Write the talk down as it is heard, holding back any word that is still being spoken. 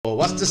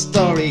What's the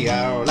story,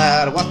 our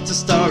lad? What's the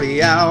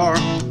story, our?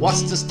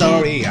 What's the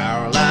story,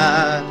 our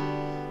lad?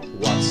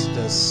 What's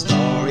the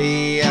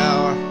story,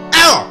 our?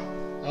 Our!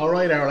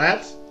 Alright, our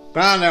lads.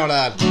 Grand, our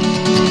lad.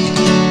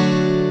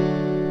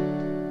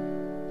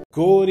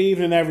 Good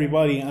evening,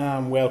 everybody,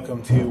 and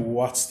welcome to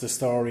What's the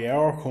Story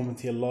Hour, coming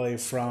to you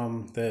live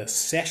from the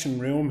session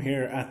room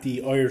here at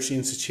the Irish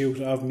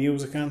Institute of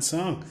Music and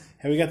Song.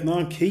 How are we getting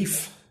on,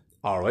 Keith?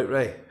 Alright,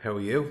 Ray. How are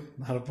you?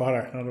 Not a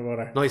bother, not a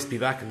bother. Nice to be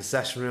back in the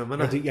session room,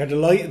 isn't it? You're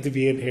delighted to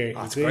be in here.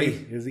 That's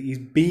great. He's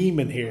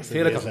beaming here. I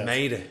feel like I've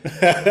made it.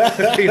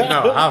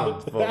 No, I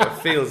haven't, but it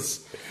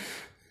feels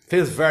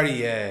very,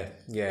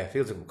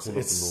 feels like I'm coming up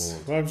It's, the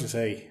road. what would you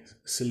say,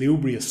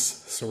 salubrious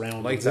surroundings,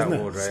 I like that isn't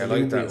it? word, Ray. I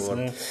like that word.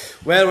 Yeah.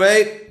 Well,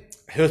 Ray,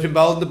 who's been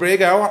bowling the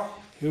brig hour?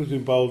 Who's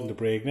been bold in the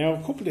break? Now, a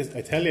couple of days,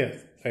 I tell you,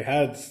 I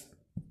had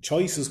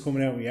choices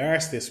coming out of my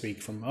arse this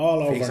week from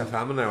all Feast over of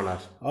famine now, lad.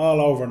 all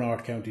over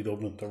North County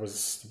Dublin. There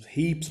was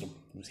heaps of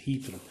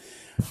them.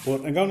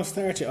 But I'm going to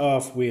start you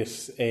off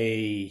with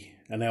a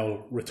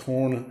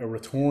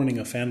returning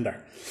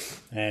offender.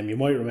 You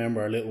might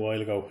remember a little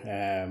while ago,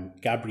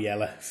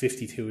 Gabriella,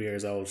 52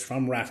 years old,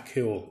 from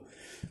Rathcoole.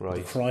 Right.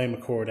 The crime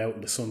occurred out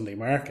in the Sunday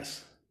market.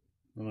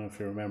 I don't know if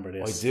you remember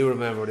this. I do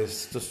remember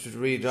this. Just to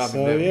read job.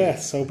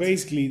 So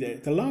basically,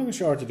 the long and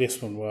short of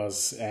this one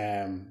was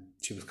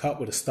she was caught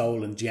with a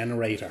stolen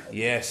generator.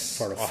 Yes.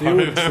 For a I fuel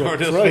remember truck.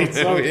 this Right, one.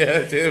 so-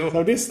 Yeah, I do.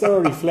 So this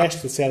story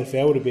fleshed itself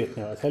out a bit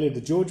now. I tell you,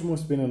 the judge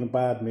must have been in a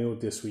bad mood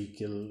this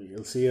week.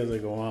 You'll see as I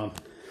go on.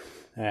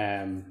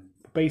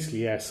 But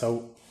basically, yeah.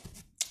 So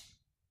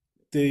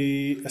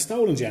a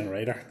stolen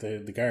generator.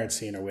 The guard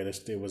seen her with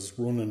it. It was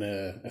running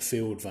a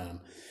food van.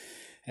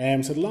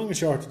 So the long and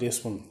short of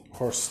this one,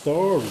 her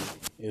story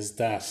is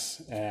that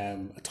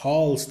a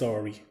tall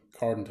story,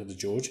 according to the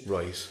judge,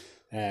 Right.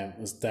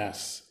 was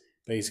that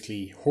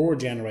basically her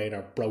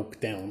generator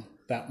broke down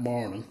that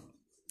morning,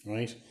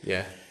 right?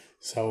 Yeah.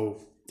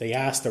 So they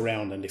asked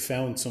around and they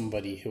found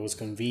somebody who was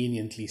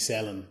conveniently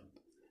selling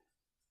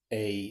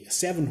a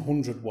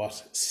 700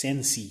 watt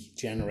Sensi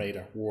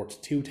generator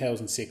worth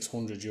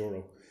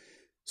 €2,600.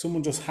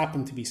 Someone just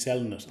happened to be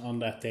selling it on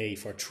that day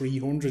for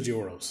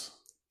 €300,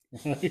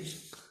 right?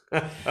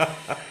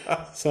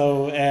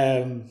 So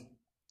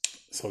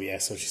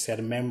she said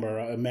a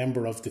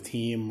member of the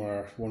team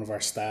or one of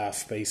our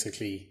staff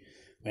basically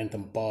went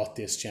and bought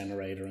this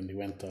generator, and they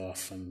went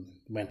off and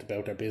went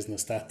about their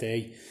business that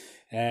day.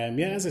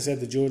 As I said,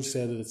 the judge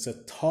said that it's a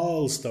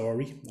tall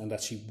story and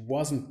that she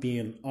wasn't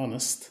being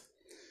honest,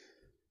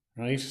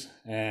 right?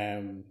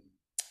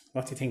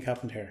 What do you think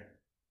happened here?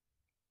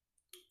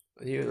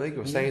 You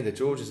were saying the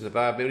judge is in a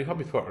bad mood. He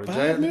probably put her in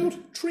Bad jail.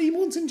 mood? 3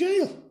 months in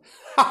jail.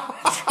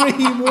 3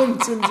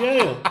 months in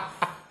jail.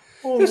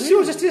 Oh, Whose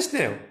judge is this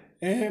now?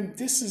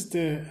 This is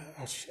the.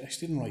 I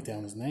didn't write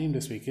down his name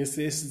this week. This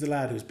is the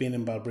lad who's been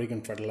in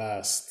Balbriggan for the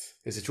last.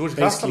 Is it George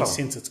Basically, Costello?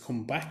 since it's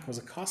come back. Was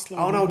it Costello?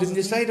 Oh no, Was didn't it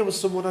you his say name? there was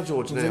someone at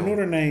George There's now?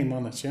 another name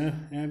on it, yeah.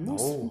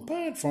 Oh.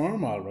 Bad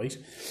form, all right.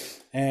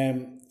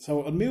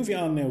 So I'll move you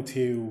on now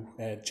to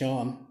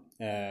John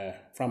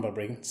from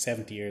Balbriggan,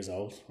 70 years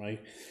old, right?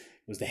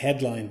 It was the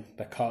headline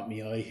that caught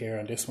me eye here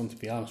on this one, to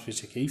be honest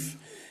with you, Keith.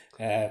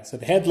 So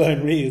the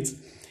headline reads,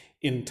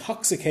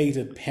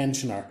 "Intoxicated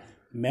pensioner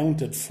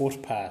mounted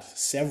footpath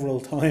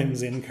several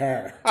times in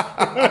car."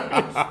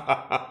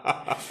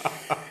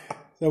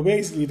 So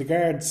basically, the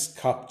guards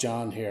copped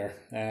John here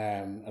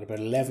at about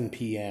 11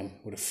 p.m.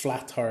 with a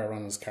flat tire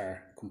on his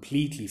car,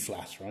 completely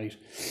flat, right?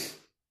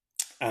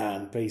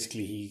 And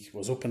basically, he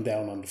was up and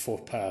down on the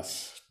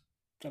footpath,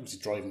 obviously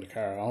driving the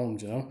car home,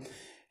 you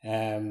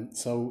know.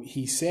 So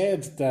he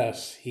said that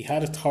he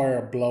had a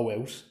tire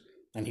blowout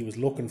and he was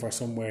looking for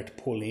somewhere to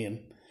pull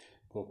in,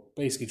 but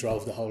basically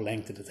drove the whole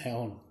length of the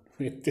town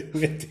with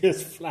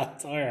this flat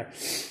tire.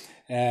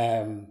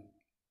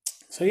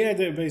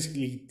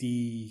 Basically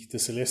the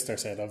solicitor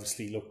said,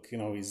 obviously, look, you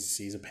know,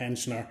 he's a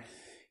pensioner,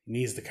 he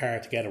needs the car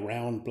to get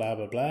around, blah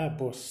blah blah.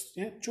 But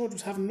yeah, George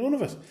was having none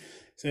of it.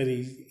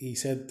 He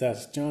said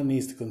that John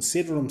needs to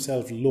consider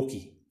himself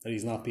lucky that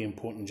he's not being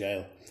put in jail,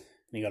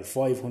 and he got a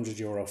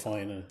 €500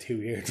 fine and a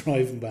 2-year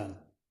driving ban.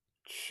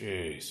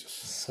 Jesus.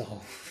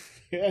 So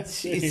yeah,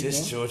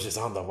 This judge is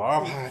on the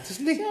warpath,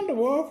 isn't he's he? on the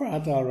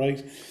warpath, all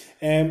right.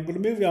 But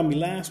moving on, my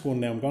last one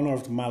now, I'm going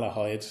over to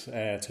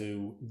Malahide,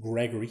 to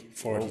Gregory,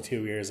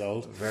 42 years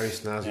old. Very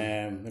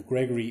snazzy.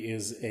 Gregory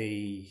is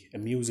a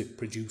music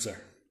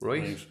producer.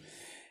 Right.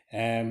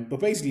 But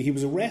basically, he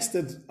was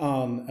arrested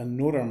on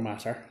another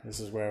matter. This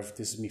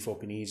is me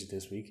fucking Egypt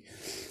this week.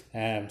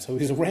 So he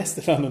was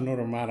arrested on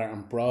another matter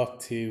and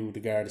brought to the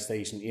Garda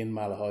station in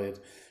Malahide,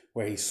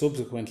 where he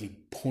subsequently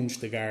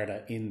punched the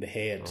Garda in the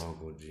head. Oh,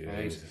 good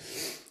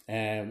Jesus.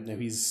 Right? Now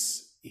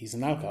he's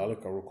an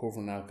alcoholic, or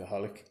recovering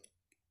alcoholic,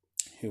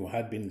 who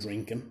had been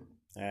drinking.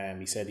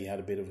 He said he had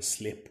a bit of a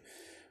slip,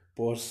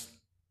 but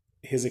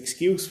his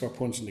excuse for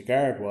punching the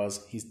guard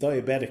was he's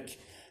diabetic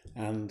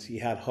and he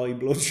had high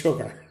blood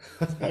sugar.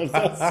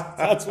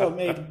 that's what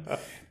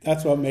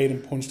made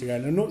him punch the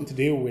guard. Now, nothing to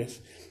do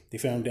with, they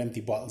found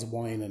empty bottles of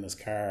wine in his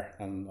car,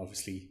 and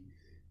obviously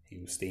he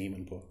was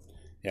steaming. But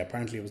yeah,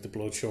 apparently it was the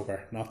blood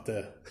sugar, not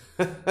the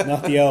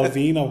old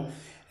vino.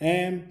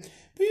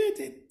 But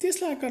yeah,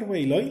 this lad got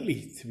away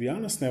lightly, to be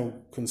honest. Now,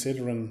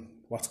 considering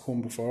what's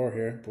come before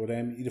here, but he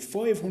had a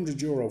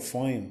 €500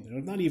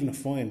 fine. Not even a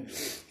fine.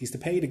 He's to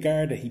pay the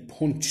guard that he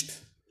punched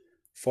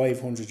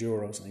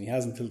 €500, and he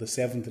has until the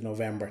 7th of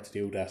November to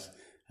do that.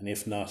 And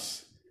if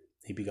not,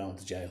 he'd be going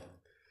to jail.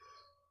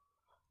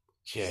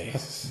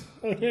 Jeez.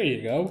 Oh, there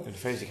you go. In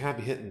fact, you can't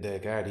be hitting the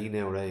Gardaí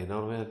now, Ray, you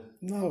know what I mean?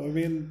 No, I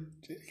mean,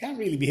 you can't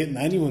really be hitting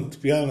anyone, to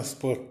be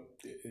honest, but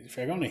if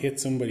you're going to hit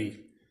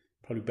somebody,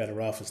 probably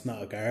better off it's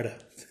not a Garda.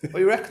 Oh,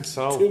 you reckon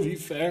so? To be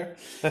fair.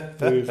 But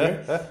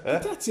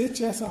that's it,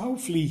 yeah. So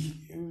hopefully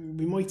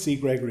we might see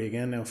Gregory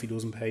again now if he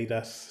doesn't pay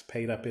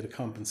that bit of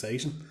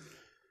compensation.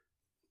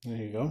 There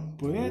you go.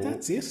 But yeah,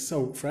 that's it.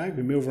 So, Frag,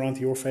 we move on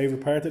to your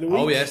favourite part of the week.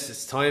 Oh yes,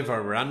 it's time for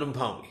a random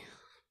pony.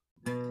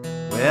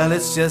 Well,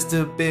 it's just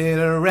a bit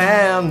of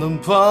random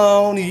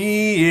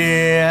pony,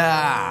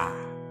 yeah.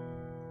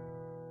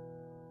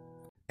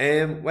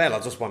 Well, I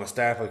just want to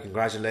start by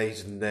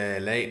congratulating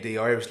the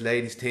Irish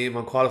ladies team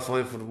on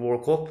qualifying for the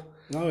World Cup.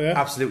 Oh yeah,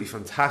 absolutely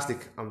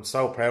fantastic. I'm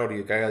so proud of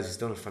you guys. He's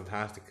done it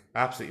fantastic,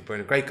 absolutely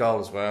brilliant. Great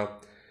goal as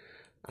well.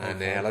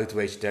 And I like the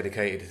way she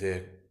dedicated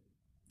to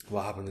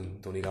what happened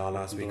in Donegal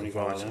last week,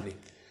 unfortunately.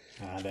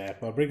 And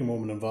well, Brigham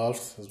woman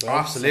involved as well.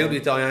 Absolutely,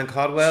 so, Diane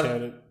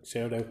Codwell.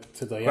 Shout out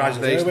to Diane.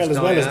 Congratulations, as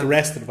well as the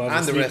rest of the body.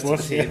 And the rest of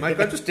the team. I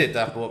just did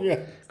that, but yeah.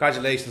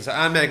 Congratulations.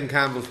 And Megan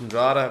Campbell from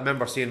Drogheda. I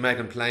remember seeing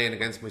Megan playing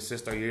against my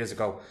sister years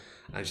ago,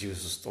 and she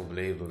was just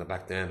unbelievable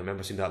back then. I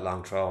remember seeing that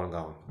long throw and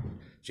going,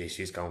 gee,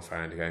 she's gone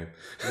far in the game.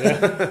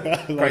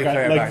 Yeah. Great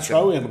player back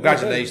then.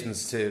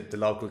 Congratulations to the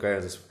local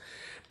girls.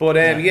 But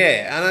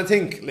yeah, and I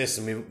think,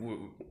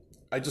 listen,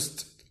 I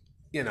just,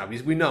 you know,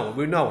 we know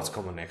what's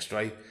coming next,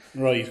 right?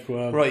 Right,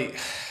 well. Right.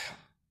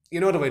 You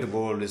know the way the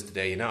world is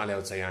today, you're not allowed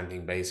to say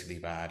anything basically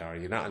bad, or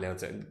you're not allowed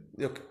to...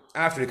 Look,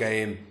 after the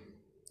game,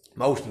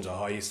 emotions are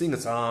high, you sing a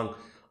song,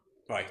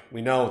 right,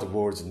 we know the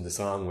words in the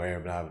song were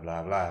blah,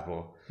 blah, blah,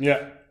 but...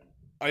 Yeah.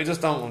 I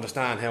just don't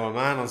understand how a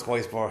man on Sky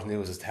Sports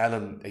News is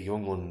telling a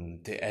young one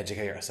to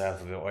educate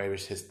herself about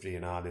Irish history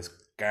and all this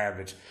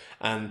garbage.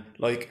 And,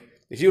 like,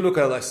 if you look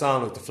at a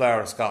song like The Flower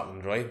of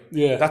Scotland, right?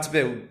 Yeah. That's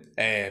about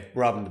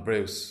Robin the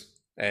Bruce.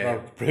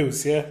 Robin the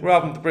Bruce, yeah.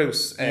 Robin the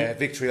Bruce,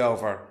 victory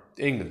over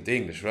England, the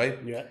English, right?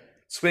 Yeah.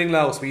 Swing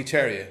Low, Sweet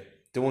Chariot,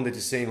 the one that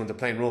you sing when they're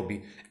playing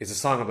rugby, is a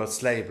song about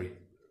slavery.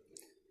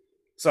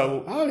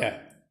 So, oh yeah.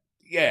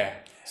 Yeah.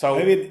 So,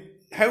 I mean,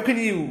 how can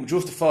you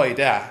justify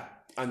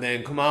that and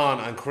then come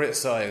on and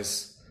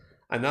criticise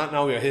and not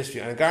know your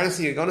history? And I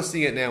guarantee you're going to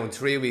see it now in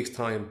 3 weeks'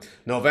 time.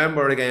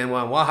 November again,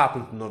 what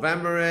happened in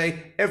November,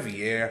 every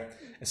year,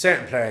 a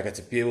certain player gets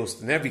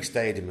abused in every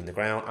stadium in the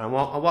ground, and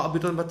what have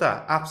we done about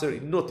that?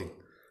 Absolutely nothing.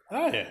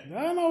 Oh yeah,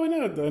 I know,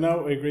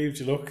 I agree with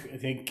you. Look, I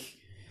think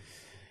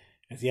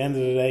at the end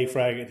of the day,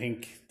 Frag, I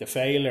think the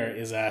failure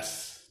is at,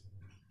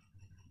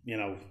 you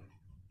know,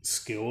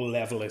 school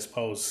level, I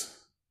suppose,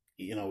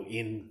 you know,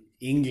 in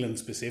England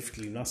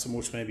specifically, not so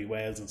much maybe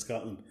Wales and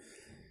Scotland.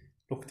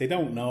 Look, they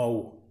don't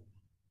know,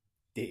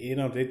 they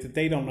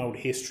don't know the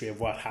history of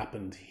what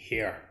happened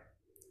here.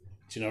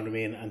 Do you know what I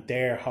mean? And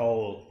their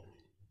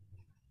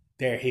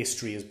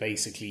history is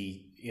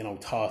basically, you know,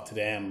 taught to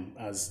them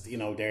as, you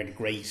know, they're the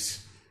great...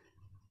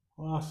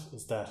 What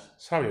is that?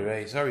 Sorry,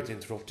 Ray. Sorry to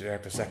interrupt you there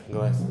for a second,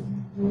 guys. I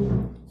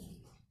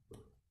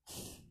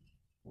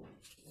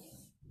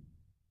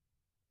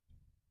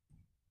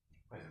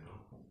don't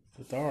know.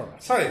 The door.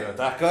 Sorry about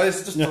that,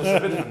 guys. Just there was a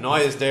bit of a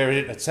noise there.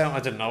 I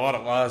didn't know what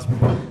it was.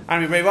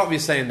 Anyway, Ray, what were you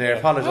saying there?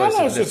 Apologise.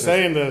 I was just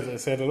saying that I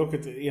said, look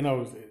at you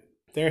know,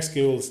 their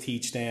schools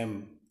teach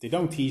them. They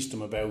don't teach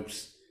them about,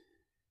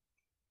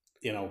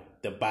 you know,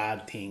 the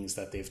bad things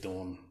that they've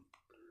done,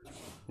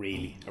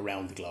 really,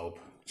 around the globe.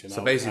 You know?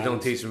 So basically,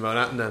 don't teach them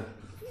about that, then.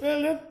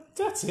 Well,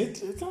 that's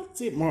it. That's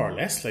it, more or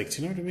less. Like,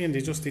 do you know what I mean?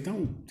 They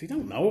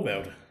don't know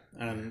about it,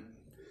 and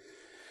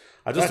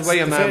I just the way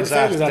a man was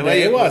asked, the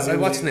way it was.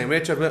 What's his name?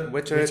 Richard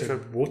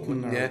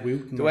Wooten or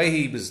Wooten. The way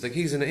he was, like,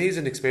 he's an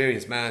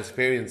experienced man,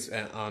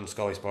 on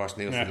Sky Sports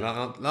News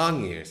for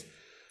long years,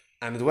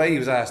 and the way he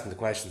was asking the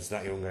questions to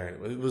that young girl,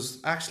 it was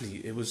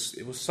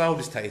so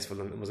distasteful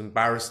and it was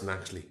embarrassing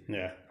actually.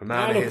 Yeah, for a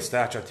man of his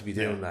stature to be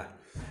doing that.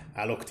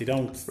 Look, they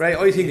don't. Right,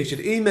 I think you should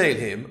email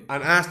him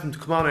and ask him to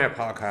come on our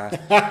podcast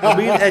and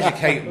we'll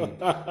educate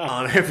him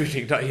on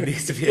everything that he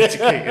needs to be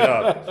educated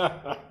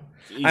on.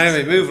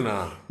 Anyway, moving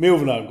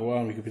on. Go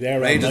on. We could be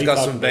there. Rangers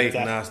got some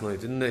bacon last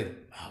night, didn't they?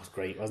 That was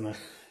great, wasn't it?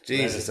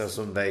 Jesus, that was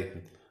some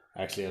bacon.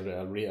 Actually,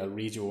 I'll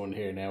read you one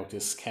here now.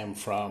 This came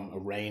from a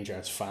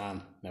Rangers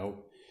fan. Now,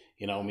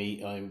 you know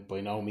me, I'm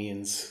by no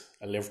means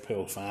a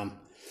Liverpool fan,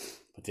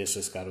 but this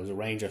just got, it was a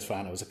Rangers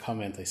fan. It was a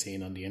comment I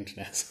seen on the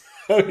internet.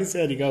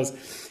 He goes,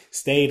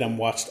 stayed and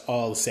watched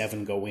all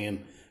 7 go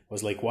in.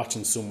 Was like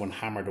watching someone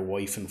hammer the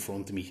wife in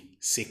front of me.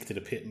 Sick to the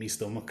pit of my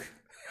stomach.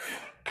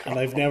 And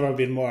I've never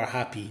been more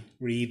happy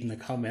reading a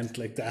comment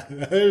like that.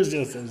 I was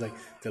like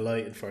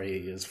delighted for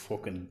you. Just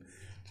fucking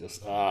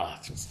Just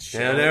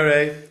Down there,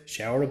 Ray.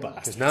 shower of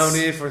bastards. There's no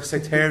need for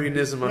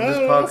sectarianism on this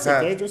that's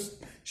podcast. okay, just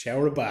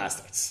shower of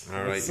bastards.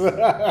 All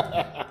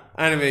right.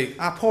 Anyway,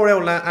 poor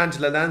old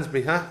Angela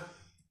Lansbury, huh?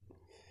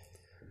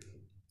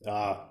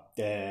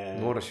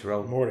 More that she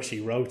wrote. More that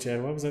she wrote, yeah.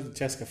 What was it?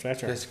 Jessica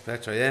Fletcher. Jessica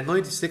Fletcher, yeah.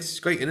 96. She's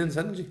great innings,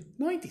 hasn't she?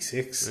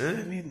 96. Yeah.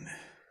 I mean,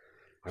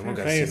 I won't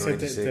get to see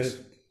 96.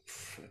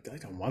 I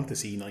don't want to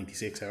see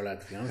 96, our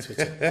lad, to be honest with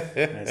you.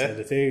 I said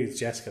the thing with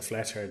Jessica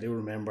Fletcher, I do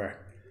remember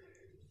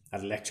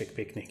at Electric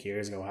Picnic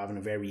years ago having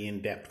a very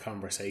in-depth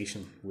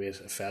conversation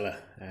with a fella.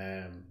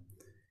 There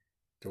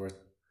were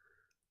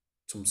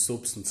some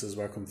substances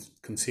were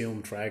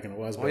consumed, Frag, and it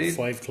was about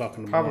 5 o'clock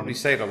in the morning. Probably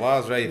say there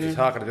was, right, if you're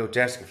talking about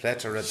Jessica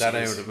Fletcher at that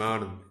hour of the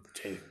morning.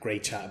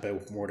 Great chat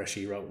about more that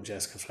she wrote and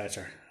Jessica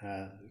Fletcher.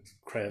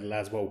 The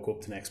lads woke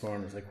up the next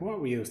morning and was like, what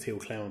were you two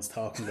clowns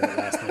talking about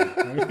last night?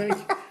 And I was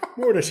like,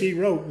 more that she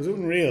wrote, it was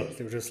unreal.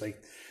 They were just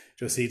like,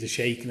 just see the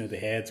shaking of the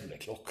heads. We're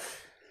like, look,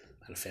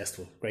 at a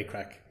festival, great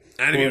crack.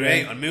 Anyway,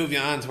 right, I'll move you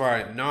on to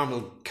our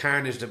normal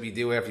carnage that we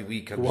do every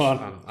week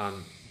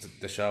on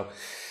the show.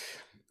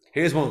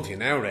 Here's one for you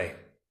now, Ray.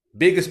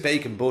 Biggest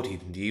bacon butty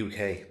in the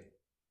UK.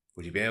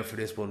 Would you be out for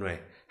this one, Ray?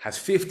 Has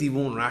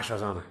 51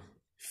 rashers on it.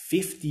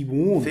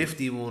 51?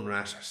 51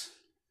 rashers.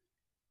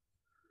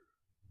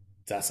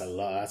 That's a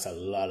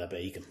lot of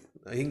bacon.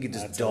 I think you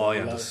just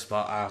die on the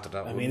spot after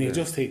that. I mean, you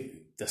just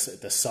take the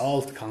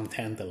salt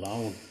content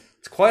alone.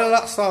 It's quite a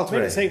lot of salt,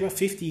 Ray. I'd say about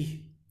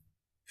 50...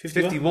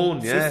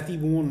 51, yeah.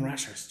 51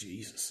 rashers,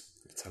 Jesus.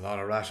 It's a lot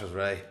of rashers,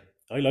 Ray.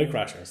 I like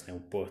rashers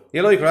now, but...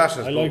 You like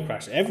rashers? I like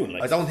rashers. Everyone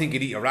likes I don't think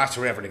you'd eat a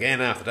rasher ever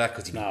again after that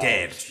because you'd be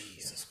dead.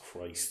 Jesus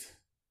Christ.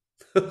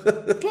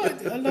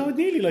 Although I'd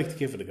nearly like to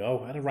give it a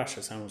go. I had a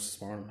rasher sandwich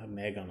this morning. I had an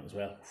egg on it as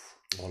well.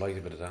 I like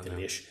a bit of that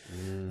Delish.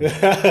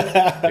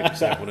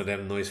 Now. One of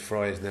them nice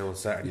fries now on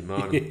Saturday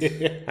morning.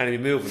 Anyway,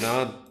 moving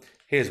on.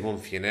 Here's one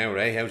for you now,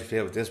 Ray. How do you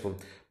feel with this one?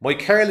 My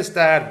careless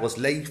dad was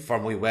late for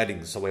my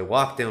wedding, so I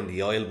walked down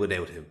the aisle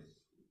without him.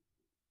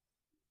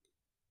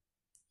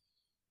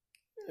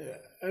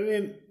 I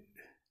mean,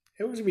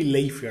 how would you be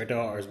late for your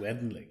daughter's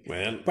wedding? Like,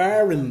 well,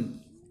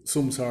 barring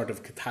some sort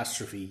of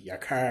catastrophe, your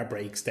car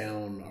breaks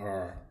down,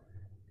 or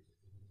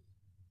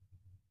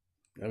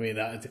I mean,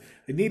 I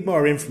need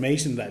more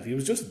information. That if he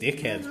was just a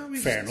dickhead,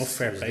 fair enough,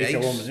 fair play to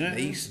a woman. Yeah.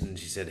 Late, and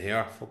she said,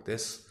 "Here, fuck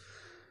this."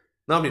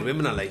 Normally the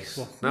women are late.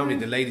 Well, normally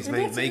the ladies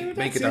make it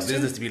their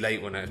business to be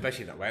late when,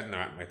 especially at a wedding or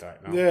anything like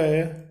that. No.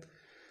 Yeah.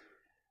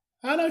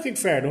 And I think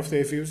fair enough.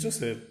 If he was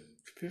just a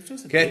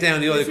get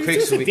down the other quick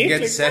so we can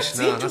get the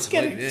session on. Just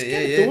get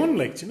it done,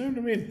 like, do you know what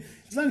I mean?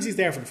 As long as he's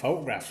there for the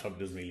photographs, probably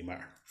doesn't really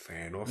matter.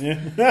 Fair enough.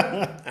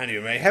 Yeah.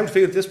 Anyway, how do you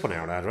feel at this point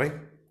out, lad, right?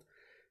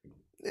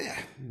 Yeah.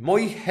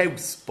 My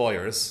house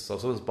buyers, so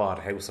someone's bought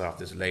a house off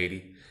this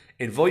lady,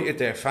 invited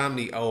their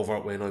family over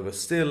when I was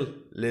still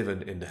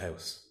living in the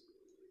house.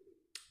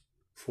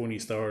 Funny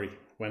story.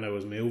 When I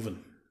was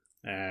moving,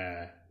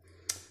 a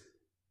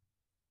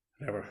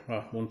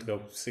month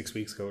ago, 6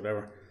 weeks ago,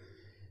 whatever,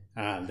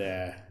 and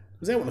I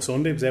was out on a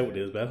Sunday, I was out with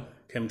Isabel,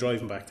 came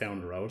driving back down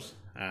the road,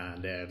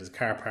 and there's a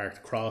car parked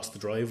across the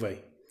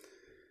driveway,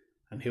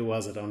 and who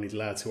was it? Only the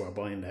lads who were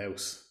buying the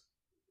house.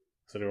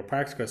 So they were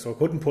parked across, so I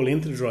couldn't pull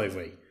into the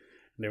driveway,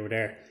 and they were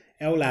there.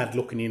 Our lad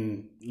looking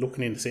in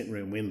the sitting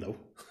room window.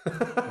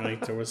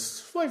 Right, there was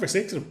 5 or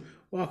 6 of them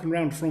walking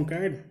around the front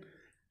garden.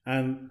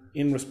 And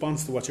in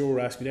response to what you were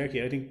asking there,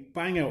 I think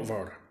bang out of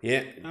order.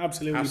 Yeah.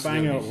 Absolutely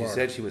bang out of order. She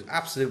said she was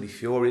absolutely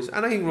furious,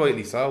 and I think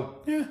rightly so.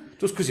 Yeah.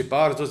 Just because you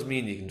bought it doesn't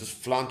mean you can just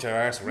flaunt your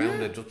arse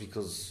around it just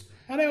because...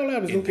 And our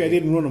lad was lucky I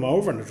didn't run him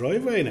over in the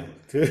driveway now.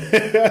 So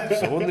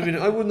I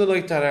wouldn't have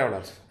liked that, our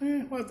lad.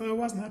 Yeah, well, I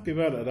wasn't happy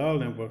about it at all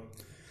now, but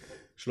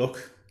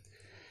look,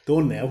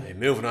 done now. Hey,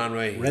 moving on,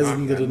 Ray.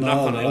 I'm not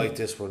going to like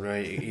this one,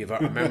 Ray. I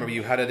remember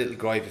you had a little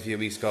gripe a few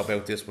weeks ago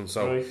about this one,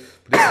 so right.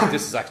 But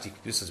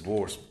this is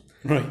worse.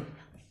 Right.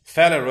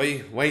 Fella,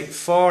 right, wait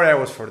 4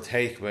 hours for the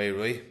takeaway,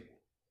 right?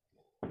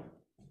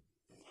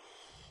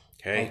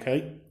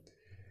 Okay.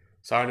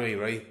 So anyway,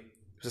 right, it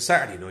was a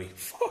Saturday night.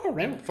 4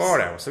 hours?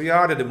 4 hours. So he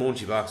ordered a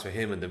munchie box for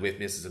him and the with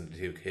missus and the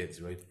 2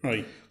 kids, right?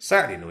 Right.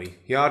 Saturday night,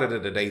 he ordered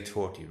it at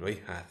 8:30,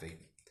 right? Half 8.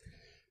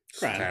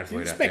 Grand. You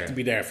expect to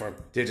be there for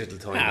digital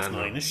time.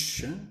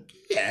 9:30ish.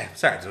 Yeah,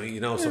 Saturday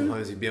night,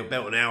 sometimes he'd be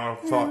about an hour,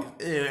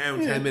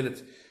 10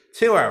 minutes.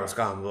 2 hours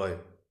gone by.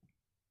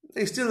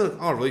 He's still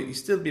alright,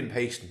 he's still being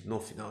patient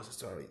enough,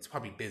 it's alright. It's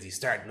probably busy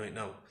starting right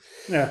now.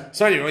 Yeah.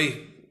 So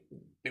anyway,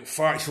 about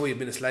 45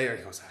 minutes later,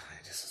 he goes,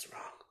 this is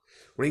wrong.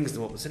 Rings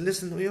them up and said,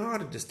 listen, we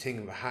ordered this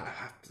thing.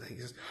 He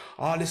says,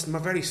 listen, we're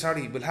very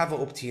sorry, we'll have it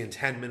up to you in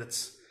 10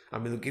 minutes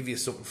and we'll give you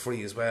something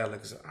free as well.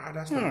 Like,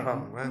 that's no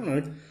problem, man.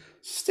 Right.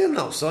 Still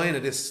no sign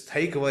of this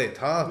takeaway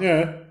at all.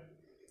 Yeah.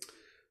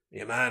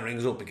 Your man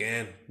rings up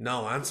again,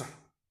 no answer.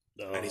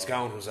 And he's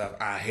going to himself,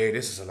 here,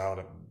 this is a lot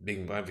of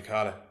big, what do you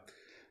call it?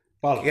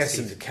 He gets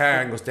in the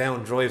car and goes down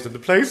and drives and the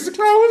place is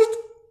closed.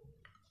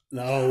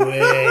 No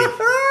way.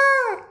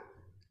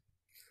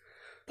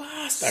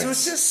 Bastards. So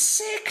it's a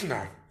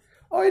sickener.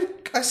 I'd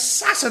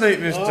assassinate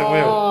Mr.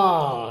 Will.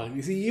 Oh,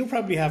 you see, you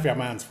probably have your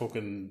man's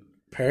fucking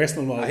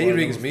personal mobile. He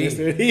rings me.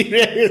 He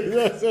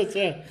rings.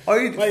 What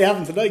are you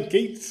having tonight,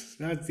 Keith?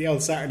 That's the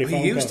old Saturday phone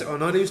call.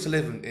 When I used to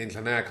live in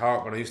Clonard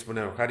Cork, when I used to run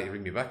out of credit, he'd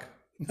ring me back.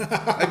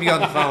 I'd be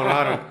on the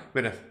phone,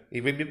 minute.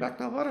 He'd ring me back,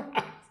 no bother.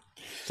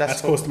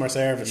 That's customer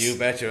service. You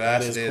bet your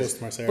ass it is.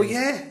 Customer service. But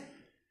yeah.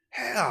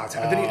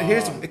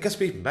 It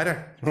gets even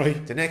better.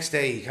 Right. The next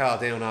day he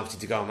called down obviously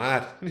to go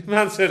mad. The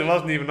man said it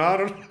wasn't even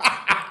ordered.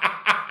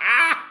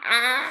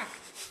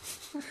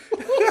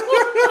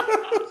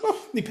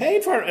 He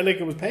paid for it, like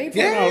it was paid for.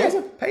 Yeah, was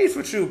it? Paid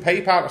for through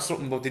PayPal or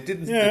something, but they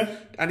didn't. Yeah.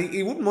 And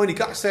he wouldn't mind. He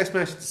got a text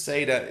message to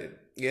say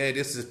that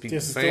this is being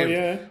This is found.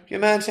 done, Your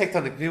man checked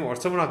on the computer, or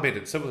someone had made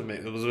it.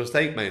 There was a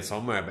mistake made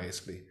somewhere,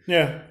 basically.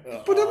 Yeah.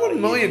 But I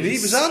wouldn't mind. He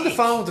was on the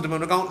phone to them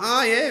and they're going,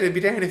 they'll be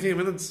there in a few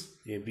minutes.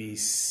 You'd be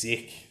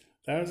sick.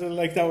 That was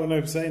like that one I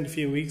was saying a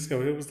few weeks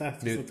ago. Who was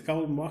that? Was it the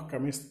Golden Walker?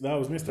 That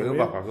was Mr. Will Will.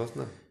 Walker,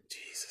 wasn't it?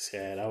 Jesus,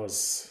 yeah, that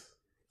was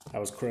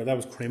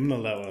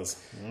criminal. That was.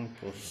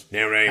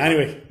 Now, right.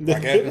 Anyway, we're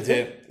getting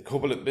to a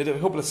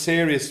couple of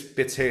serious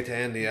bits here to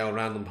end the old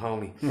random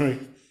pony.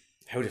 Right.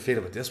 How do you feel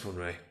about this one,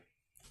 Ray?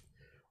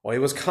 I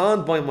was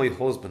conned by my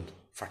husband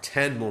for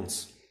 10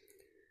 months.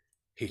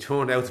 He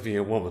turned out to be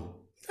a woman.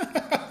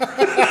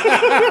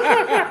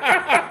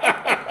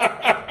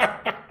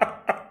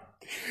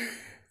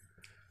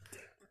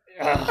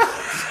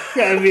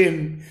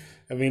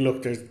 I mean,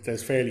 look,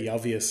 there's fairly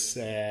obvious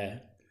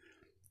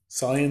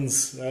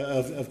signs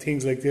of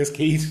things like this,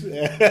 Keith.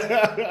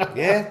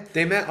 Yeah,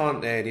 they met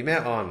on the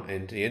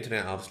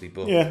internet, obviously,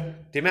 but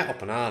they met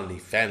up and on, and he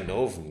fell in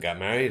love and got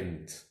married,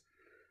 and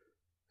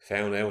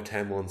found out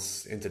 10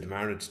 months into the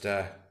marriage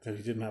that he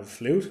didn't have a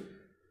flute.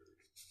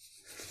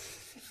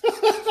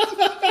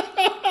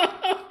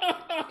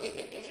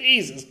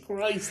 Jesus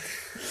Christ!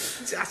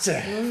 That's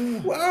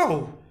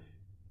wow.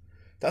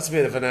 That's a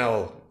bit of an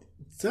owl.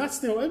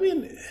 That's no. I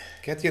mean,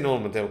 get the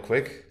annulment out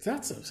quick.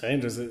 That's what I'm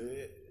saying.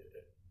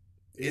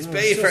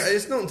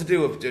 It's nothing to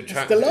do with the It's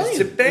the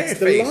lion. It's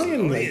the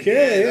lion. Like,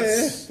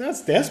 yeah.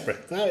 That's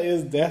desperate. That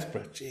is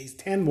desperate. Jeez,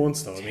 10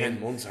 months though.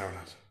 10 months,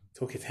 Ireland.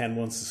 Took you 10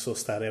 months to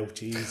suss that out.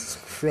 Jesus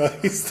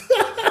Christ.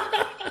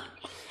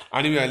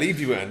 Anyway, I leave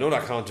you with another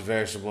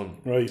controversial one.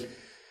 Right.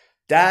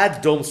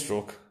 Dad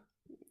dumbstruck.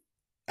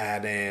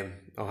 And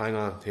hang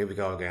on, here we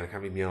go again. I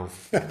can't leave me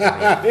off.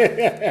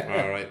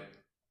 Alright.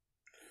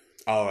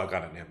 Oh, I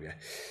got it now, yeah.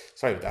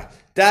 Sorry about that.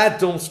 Dad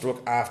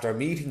dumbstruck after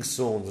meeting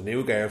son's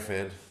new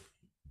girlfriend.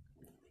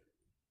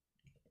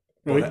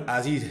 Right. But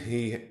as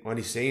when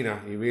he seen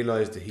her, he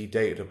realised that he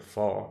dated her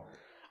before,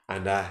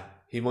 and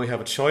he might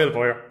have a child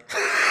by her.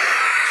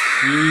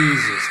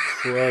 Jesus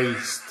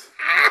Christ.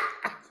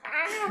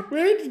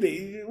 Where did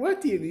he?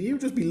 What do you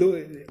just be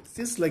looking?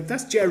 This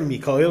that's Jeremy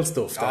Kyle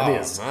stuff.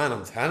 That is. Man,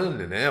 I'm telling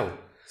you now.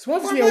 So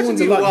obviously,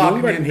 everyone's a lot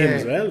younger than him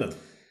as well. Then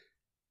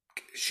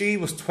she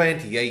was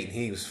 28 and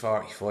he was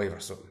 45 or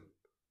something,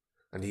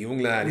 and the young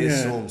lad,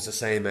 his son's the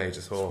same age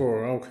as her.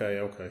 Sure,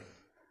 okay.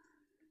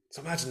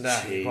 So imagine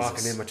that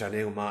walking in with your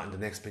new mat, and the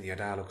next minute your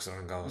dad looks at her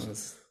and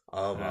goes,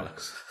 "Oh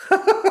bollocks."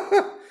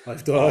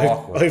 I've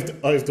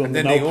done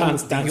the no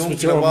pants dance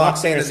with your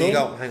walks there, son.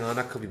 Go, hang on,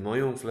 that could be my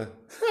young fella.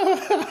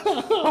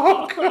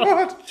 Oh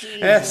God!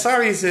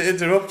 Sorry to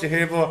interrupt you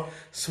here, but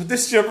so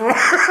this is your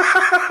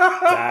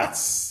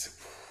that's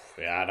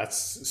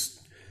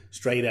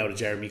straight out of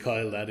Jeremy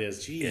Kyle. That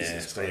is,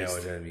 Jesus straight out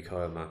of Jeremy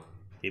Kyle, man.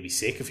 You'd be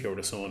sick if you were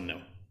the son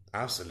now.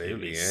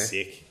 Absolutely,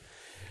 sick.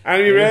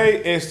 Anyway,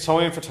 Ray, it's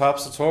time for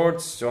tops or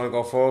turds. Do you want to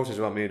go first, or do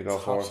you want me to go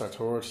first? Tops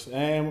or turds?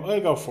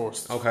 I'll go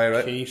first. Okay,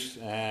 right. Keith,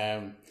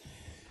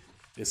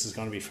 this is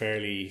going to be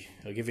fairly.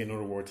 I'll give you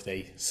another word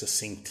today: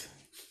 succinct,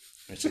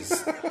 which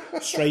is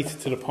straight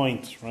to the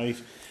point. Right.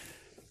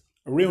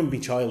 I ruined my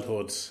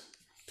childhood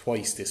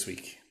twice this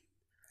week.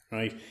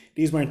 Right.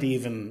 These weren't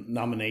even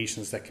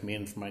nominations that came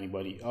in from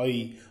anybody.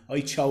 I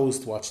chose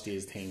to watch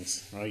these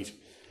things. Right.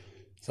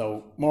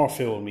 So more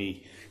fool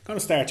me. I'm going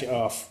to start you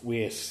off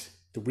with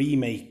the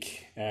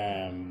remake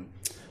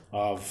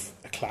of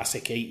a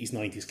classic 80s,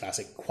 90s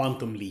classic,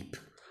 Quantum Leap.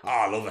 Oh,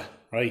 I love it.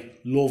 Right?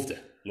 Loved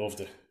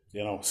it.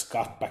 You know,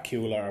 Scott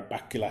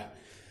Bakula,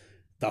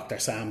 Dr.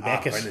 Sam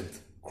Beckett. Brilliant.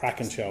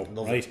 Cracking show.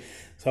 Love right? it.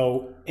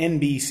 So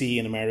NBC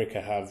in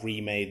America have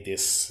remade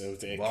this.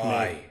 It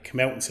came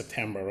out in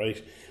September,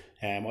 right?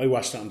 I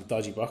watched it on the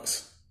Dodgy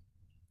Box.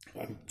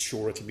 I'm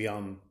sure it'll be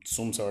on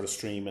some sort of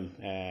streaming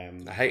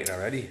I hate it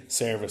already.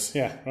 Service.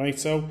 Yeah, right.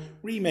 So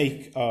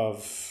remake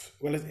of,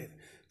 well,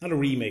 not a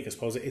remake, I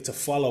suppose. It's a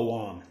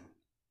follow-on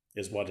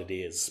is what it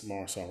is,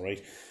 more so,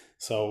 right?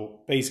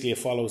 So basically it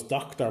follows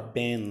Dr.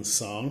 Ben's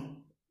song,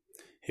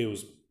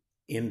 who's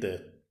in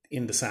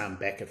the Sam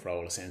Beckett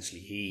role,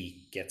 essentially.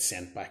 He gets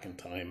sent back in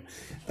time.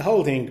 The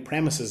whole thing, the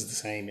premise is the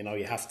same. You know,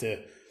 you have to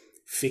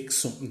fix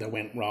something that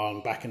went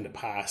wrong back in the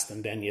past,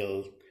 and then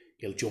you'll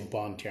jump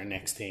on to your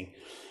next thing.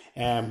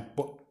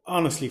 But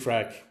honestly,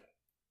 Frag,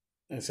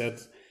 I said,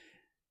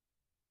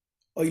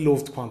 I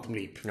loved Quantum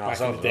Leap back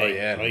in the day.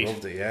 Yeah, right? I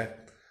loved it, yeah.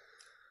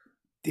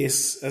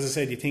 This, as I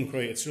said, you think,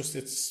 right,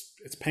 it's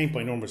it's paint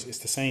by numbers. It's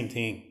the same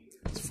thing.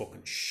 It's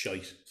fucking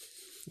shite.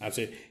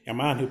 Absolutely. Your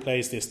man who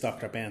plays this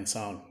Dr. Ben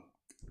Song,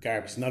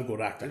 garbage. He's not a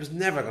good actor. It was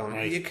never going.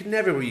 Right. You could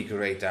never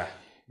recreate that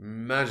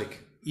magic.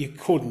 You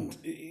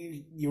couldn't.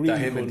 You really that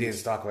him couldn't. and Dean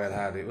Stockwell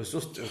had. It was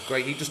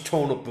great. He just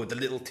turned up with the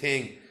little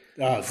thing,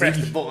 press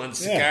Ziggy. the button,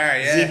 cigar,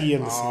 Ziggy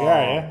and the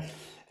cigar,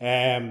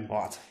 yeah.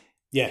 What?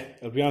 Yeah,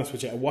 I'll be honest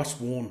with you. I watched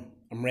one.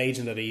 I'm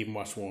raging that I even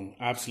watched one.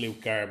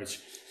 Absolute garbage.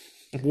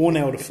 1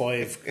 out of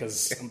 5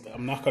 because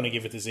I'm not going to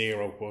give it a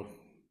 0. But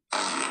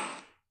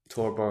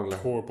Tor Burglar.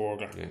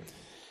 Yeah.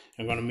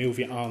 I'm going to move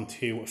you on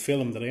to a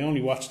film that I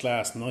only watched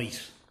last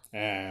night.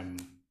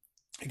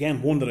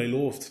 Again, one that I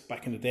loved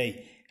back in the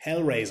day,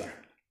 Hellraiser.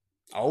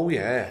 Oh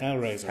yeah,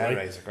 Hellraiser.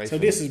 Right? Great so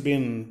film. this has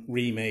been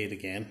remade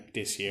again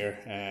this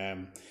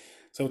year.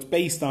 So it's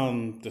based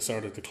on the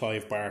sort of the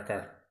Clive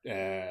Barker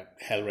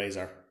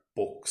Hellraiser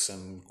books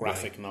and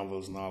graphic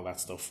novels and all that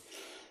stuff.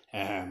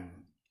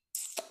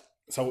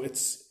 So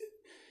it's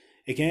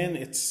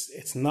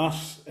not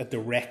a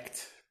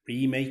direct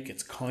remake.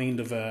 It's kind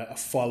of a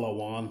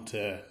follow on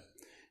to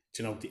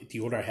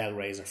the other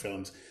Hellraiser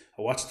films.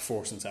 I watched the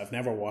first ones. I've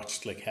never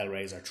watched like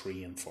Hellraiser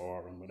 3 and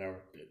 4 and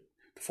whatever.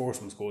 The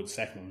first one's good, the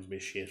second one was a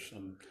bit shit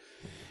and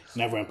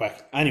never went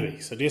back. Anyway,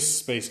 so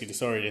this basically the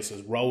story of this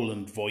is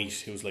Roland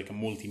Voight, who's like a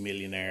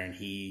multi-millionaire, and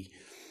he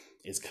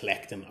is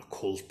collecting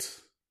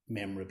occult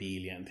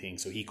memorabilia and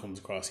things. So he comes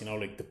across,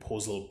 like the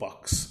puzzle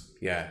box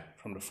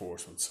from the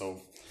first one.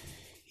 So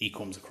he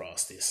comes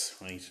across this,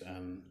 right?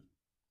 And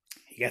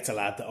he gets a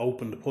lad to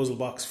open the puzzle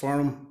box for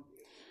him. And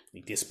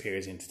he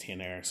disappears into thin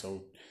air.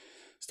 So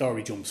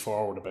story jumps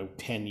forward about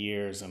 10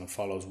 years and it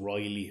follows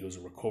Riley, who's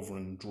a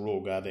recovering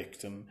drug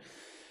addict. And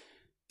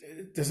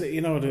there's,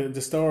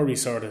 the story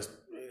sort of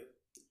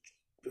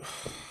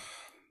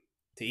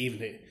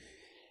it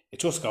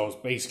just goes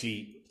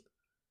basically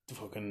the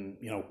fucking,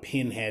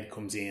 Pinhead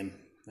comes in,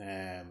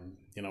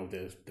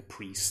 the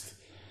priest.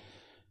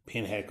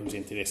 Pinhead comes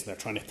into this and they're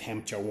trying to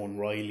tempt your one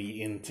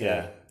Riley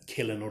into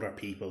killing other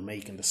people,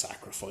 making the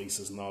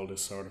sacrifices and all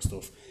this sort of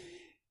stuff.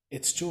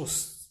 It's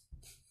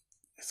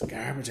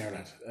garbage out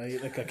of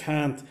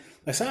it.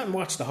 I sat and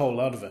watched the whole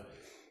lot of it.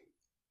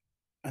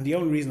 And the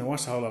only reason I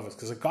watched the whole of it is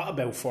because I got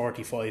about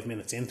 45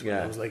 minutes into it.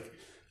 I was like,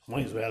 I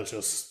might as well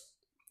just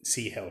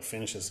see how it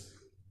finishes.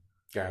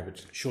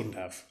 Garbage. Shouldn't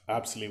have.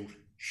 Absolute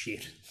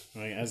shit.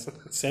 Right? As I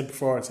said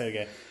before, I'd say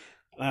again,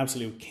 an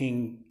absolute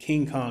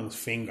King Kong's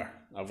finger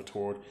of a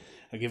turd.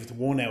 I give it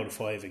 1 out of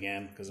 5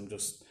 again because I'm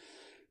just...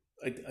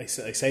 I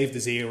saved the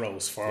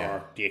zeros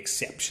for the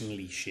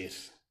exceptionally shit.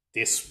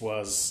 This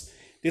was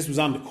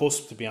on the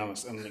cusp, to be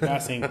honest. And the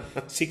last thing,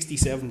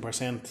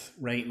 67%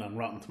 rating on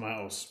Rotten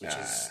Tomatoes, which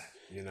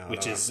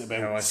is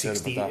about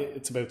 60.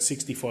 It's about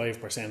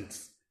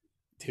 65%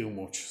 too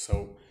much.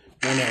 So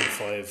 1 out of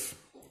 5,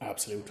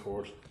 absolute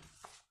turd.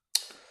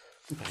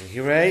 Thank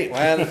you, Ray.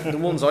 Well, the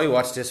ones I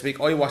watched this week,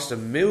 I watched a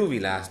movie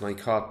last night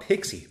called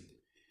Pixie.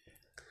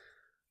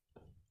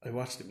 I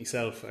watched it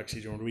myself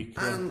actually during the week.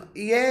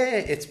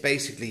 It's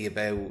basically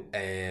about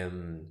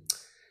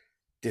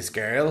this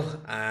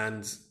girl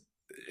and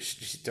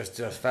there's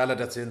a fella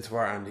that's into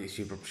her and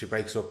she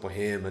breaks up with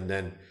him and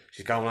then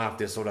she's going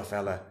after this other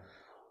fella.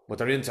 But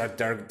they're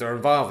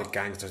involved with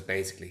gangsters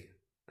basically.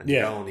 And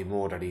they only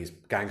murder these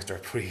gangster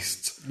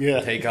priests.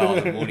 Take all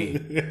the money.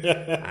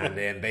 And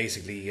then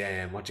basically,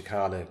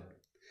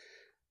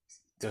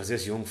 there's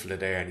this young fella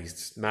there and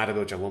he's mad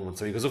about your woman.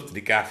 So he goes up to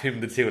the gaff, him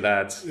and the two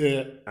lads.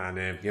 Yeah.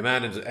 And your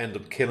man end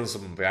up killing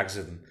someone by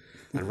accident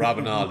and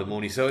robbing all the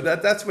money. So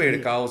that's where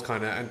it goes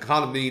kind of. And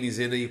Colin Meaney's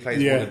in it. He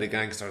plays one of the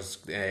gangsters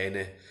in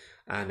it.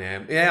 And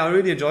I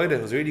really enjoyed it.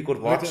 It was a really good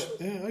watch.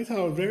 I thought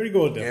it was very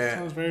good.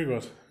 It was very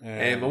good.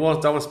 I don't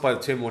want to spoil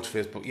too much for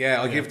this, but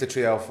I'll give it a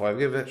 3 out of 5.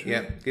 Give it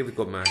a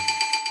good mark.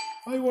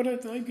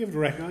 I'd give it a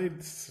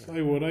recommend.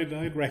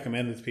 I'd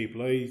recommend it to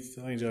people. I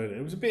enjoyed it.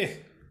 It was a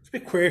bit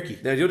quirky.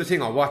 Now the other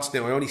thing I watched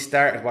now, I only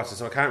started watching,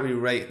 so I can't really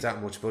rate it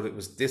that much. But it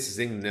was This Is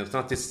England. Now it's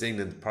not This Is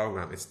England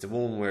program. It's the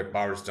one where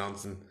Boris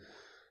Johnson,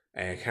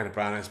 Kenneth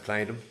Branagh's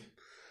played him.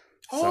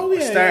 So I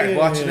started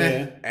watching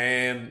it.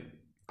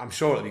 I'm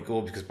sure it'll be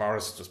good because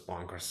Boris is just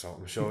bonkers, so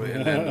I'm sure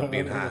it'll end up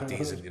being half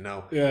decent,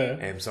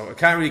 so I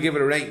can't really give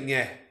it a rating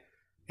yet.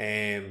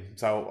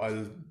 So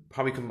I'll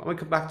probably come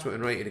back to it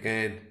and rate it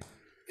again.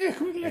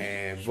 But I'll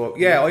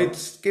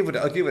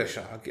give it a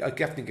shot. I'll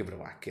definitely give it a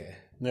whack.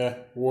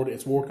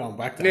 It's worth going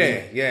back to.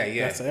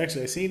 That's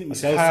actually I seen it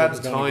myself. I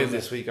had time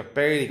this week. I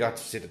barely got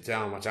to sit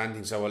down and watch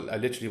anything, so I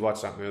literally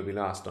watched that movie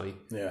last night.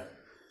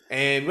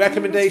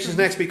 Recommendations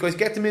next week, guys.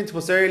 Get them into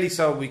us early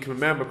so we can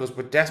remember, because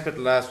we're desperate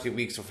the last few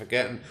weeks for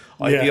forgetting.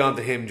 I'd be on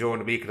to him during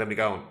the week and then be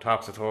going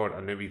tops of third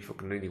and maybe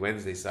fucking nearly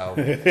Wednesday. So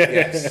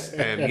yes,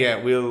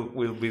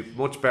 we'll be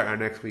much better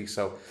next week.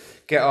 So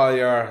get all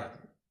your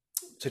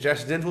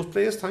suggestions into us,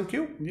 please. Thank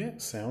you. Yeah,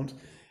 sound.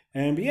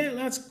 But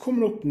lads,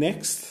 coming up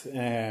next,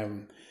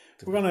 we're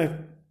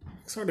gonna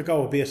sort of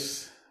go a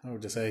bit. How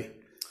would you say? A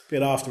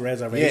bit off the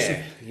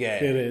reservation.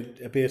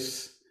 A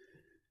bit.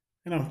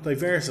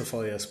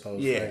 diversify, I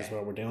suppose. Yeah. Is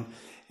what we're doing.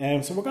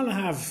 So we're going to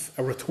have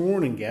a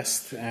returning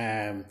guest.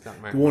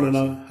 Not Mark one Morrison.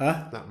 and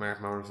huh? Not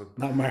Mark Morrison.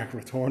 Not Mark,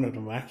 return of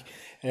the Mac.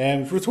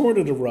 Return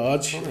of the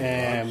Raj.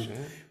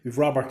 We've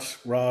Robert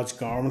Raj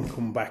Gorman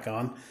come back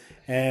on.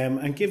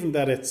 And given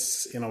that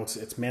it's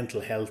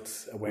Mental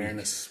Health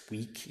Awareness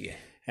Week,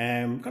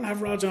 we're going to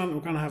have Raj on.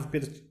 We're going to have a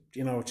bit of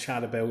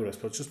chat about, I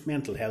suppose, just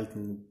mental health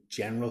in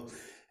general.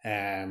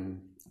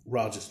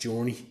 Raj's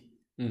journey,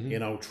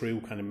 through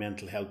kind of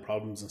mental health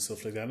problems and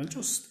stuff like that, and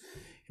just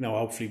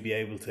hopefully be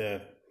able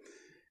to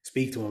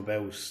speak to him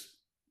about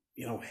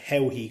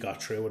how he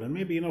got through it, and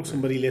maybe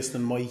somebody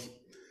listening might.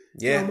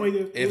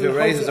 If it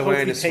raises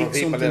awareness for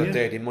people out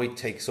there, they might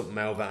take something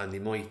out of it, and they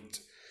might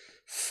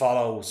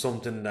follow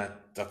something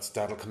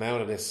that'll come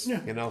out of this.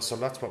 So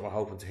that's what we're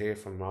hoping to hear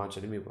from Raj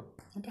anyway.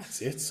 And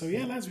that's it. So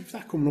lads, we've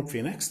that coming up for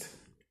you next.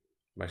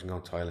 Imagine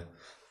going to the toilet.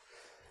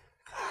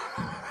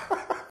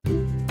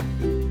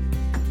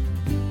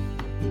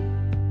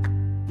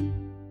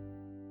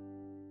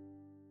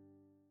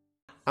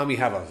 And we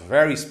have a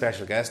very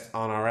special guest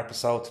on our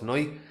episode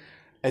tonight.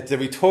 It's the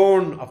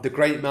return of the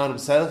great man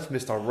himself,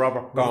 Mr.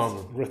 Robert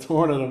Gorman.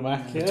 Return of the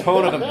Mac.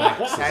 Return of the Mac.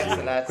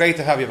 Thanks a lot. Great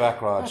to have you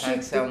back, Raj.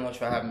 Thanks so much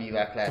for having me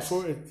back, lads.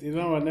 Now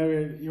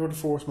you're the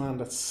first man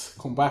that's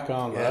come back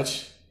on,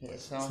 Raj. Yeah,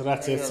 so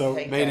that's it. So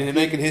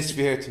making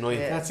history here tonight.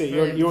 That's it.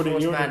 You're the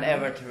first man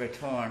ever to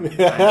return.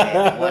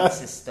 And,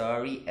 what's the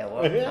story?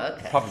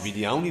 Probably be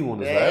the only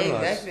one as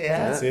well. Exactly.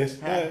 That's it.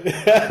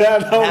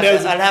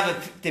 I'll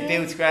have the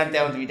boots grand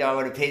down to me door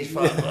with a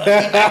pitchfork. Be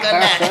back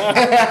on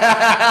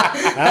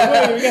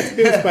that. When we get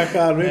the boots back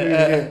on, maybe we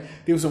can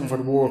do something for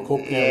the World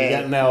Cup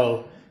now.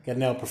 We get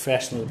now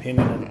professional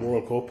opinion on the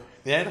World Cup.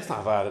 Yeah, that's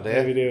not a bad idea.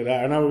 Maybe do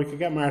that. Or now we could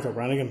get Martin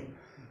O'Branigan.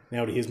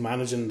 Now that he's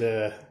managing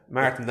the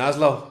Martin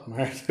Naslow.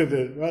 What do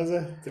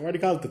you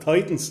call it? The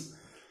Titans.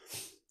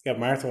 Get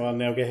Martin on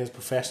now, get his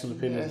professional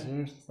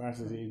opinion.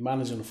 Martin, he's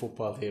managing the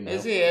football team now.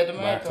 Is he? The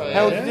Martin?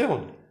 How's he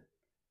doing?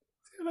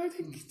 I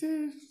think,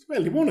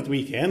 he won at the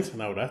weekend, I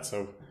know that,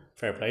 so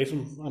fair play to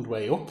him, on the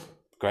way up.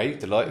 Great,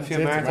 delighted for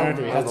you,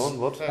 Martin.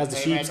 Well done, has the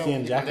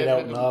sheepskin jacket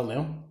out and all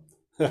now.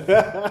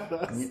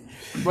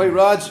 Right,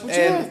 Raj,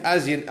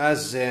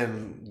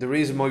 the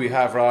reason why we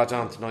have Raj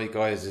on tonight,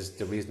 guys, is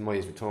the reason why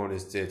he's returned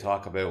is to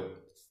talk about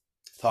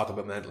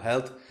mental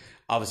health.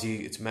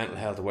 Obviously, it's Mental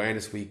Health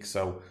Awareness Week,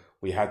 so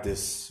we had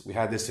this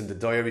in the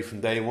diary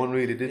from day one,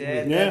 really,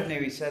 didn't we? Yeah,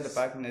 definitely. We said it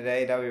back in the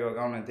day that we were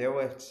going to do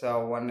it.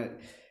 So when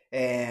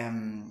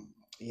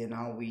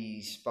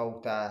we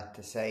spoke that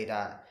to say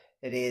that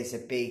it is a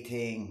big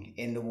thing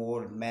in the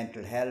world of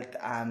mental health,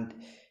 and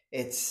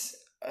it's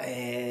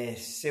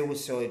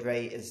suicide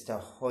rate is the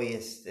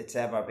highest it's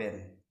ever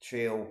been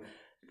through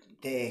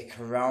the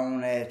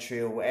corona,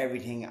 through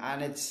everything,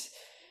 and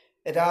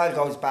it all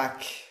goes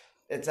back.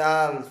 It's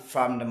all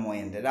from the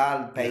mind. It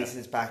all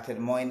bases back to the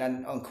mind,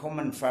 and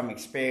coming from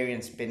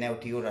experience, being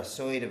out the other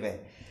side of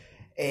it.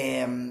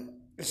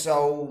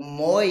 So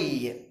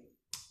my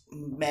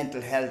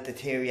mental health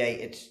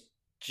deteriorated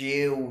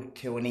due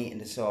to an eating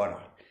disorder.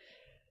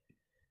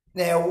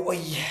 Now,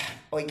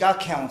 I got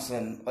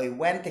counselling. I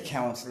went to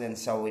counselling,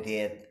 so I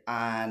did,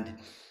 and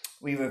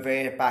we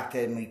reverted back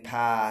to my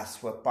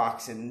past with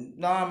boxing.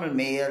 Normal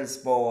meals,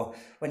 but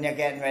when you're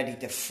getting ready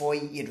to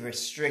fight, you'd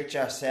restrict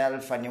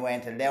yourself and you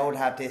weren't allowed to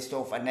have this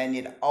stuff, and then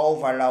you'd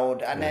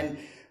overload. And then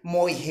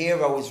my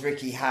hero was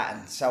Ricky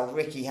Hatton. So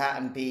Ricky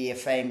Hatton be a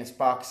famous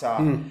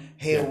boxer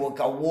who would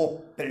go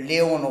up,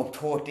 balloon up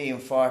 13,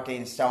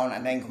 14 stone,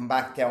 and then come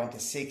back down to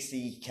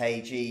 60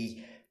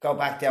 kg, go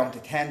back down to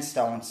 10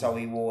 stone, so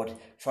he would,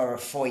 for a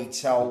fight.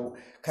 So,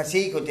 because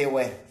he could do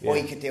it,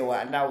 I could do it,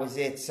 and that was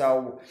it.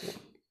 So,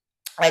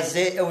 as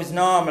it was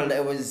normal,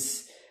 it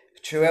was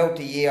throughout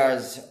the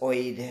years,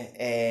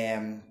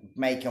 I'd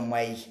make him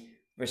weight,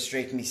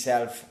 restrict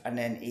myself, and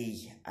then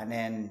eat, and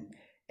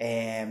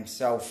then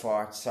so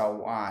forth,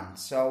 so on.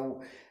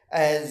 So,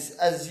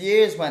 as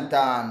years went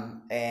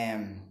on,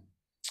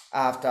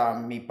 after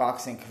my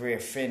boxing career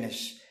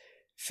finished,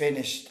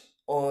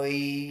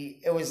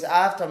 it was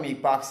after my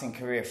boxing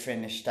career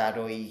finished that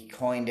I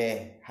kind of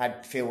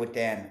had feel it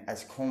then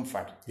as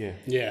comfort.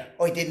 Yeah.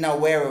 I didn't know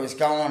where I was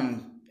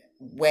going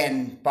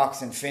when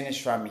boxing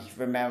finished for me.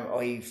 Remember,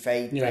 I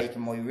faked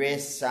breaking my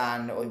wrists,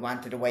 and I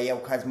wanted a way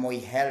out because my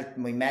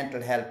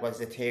mental health was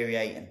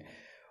deteriorating.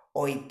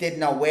 I didn't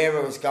know where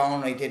I was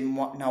going. I didn't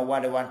know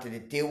what I wanted to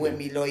do with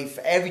my life.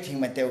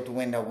 Everything went out the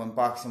window when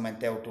boxing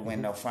went out the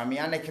window for me,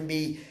 and it can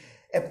be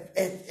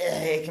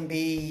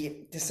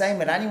the same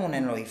with anyone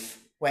in life.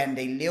 When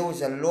they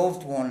lose a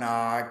loved one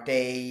or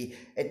they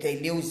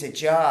lose a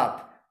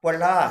job, we're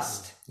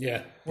lost.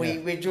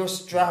 We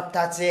just drop.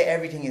 That's it.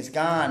 Everything is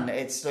gone.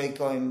 It's like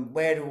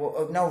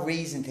no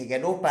reason to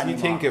get up anymore. Do you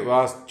think it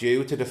was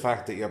due to the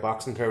fact that your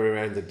boxing career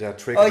ended that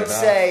trick? I'd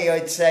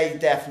say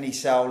definitely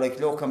so. Like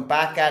looking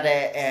back at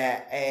it,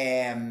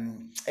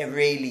 it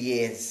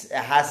really is. It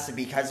has to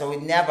be, because I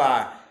would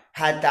never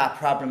had that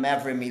problem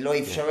ever in my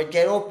life. So I'd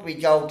get up, we'd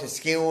go to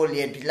school,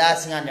 the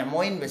last thing on your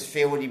mind was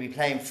food, you'd be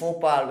playing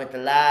football with the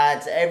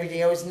lads,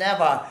 everything. I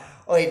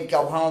I'd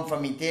go home for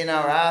me dinner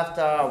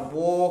after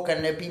work,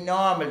 and it'd be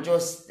normal. It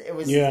was,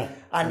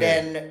 and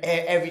then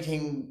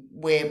everything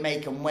with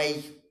making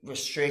weight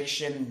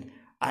restriction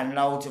and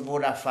loads of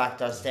other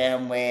factors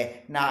then where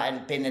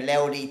not being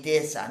allowed to eat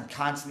this, and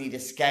constantly the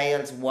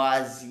scales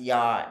was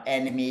your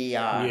enemy,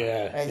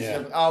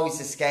 or always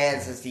the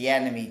scales is the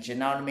enemy. Do you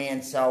know what I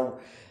mean? So,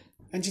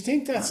 and do you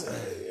think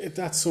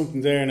that's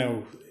something there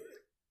now?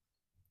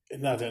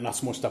 Not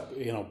so much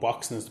that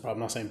boxing is the problem.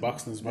 I'm not saying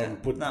boxing is the problem,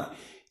 but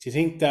do you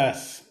think that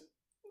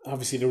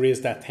obviously there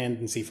is that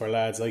tendency for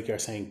lads like you're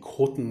saying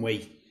cutting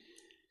weight,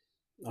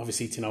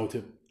 obviously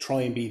to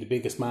try and be the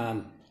biggest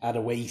man at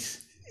a weight.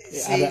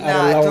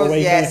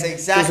 Yes,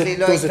 exactly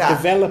does it that.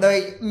 Develop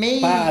like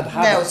me bad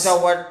habits? No,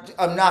 so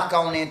I'm not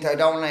going into. I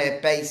don't want to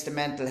base the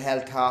mental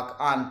health talk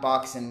on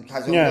boxing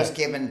because I'm just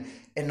giving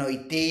an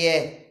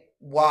idea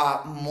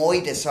what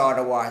my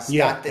disorder was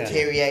that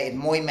deteriorated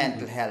my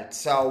mental health.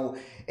 So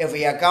if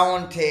we are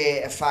going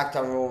to a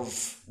factor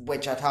of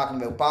which are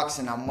talking about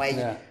boxing and weight,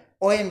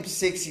 I'm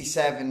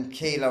 67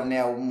 kilo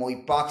now. My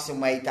boxing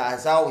weight that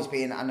has always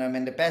been, and I'm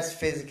in the best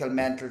physical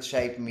mental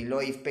shape in my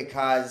life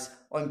because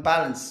I'm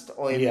balanced.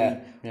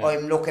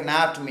 I'm looking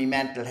after my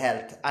mental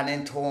health, and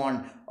in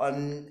turn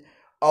I'm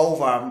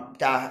over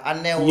that.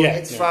 And now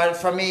it's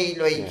for me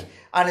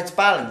and it's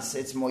balanced.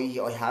 It's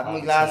I have my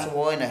glass of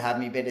wine, I have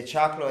my bit of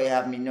chocolate, I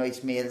have my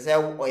nice meals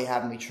out, I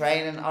have my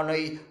training,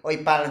 and I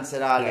balance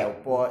it all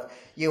out. But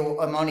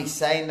I'm only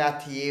saying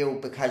that to you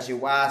because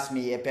you asked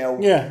me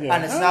about,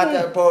 and it's not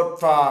about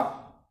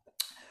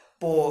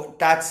but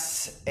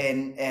that's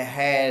a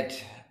hard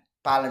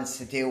balance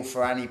to do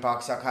for any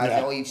boxer because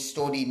I've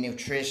studied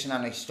nutrition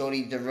and I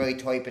studied the right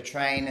type of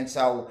training,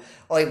 so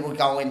I would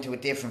go into a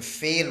different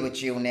field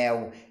with you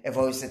now if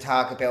I was to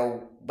talk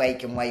about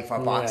making weight for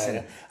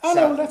boxing.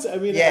 I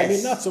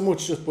mean not so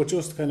much but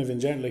just kind of in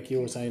general, like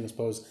you were saying, I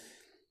suppose,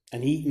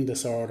 an eating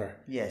disorder.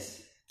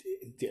 Yes.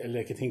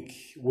 Like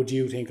would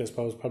you think, I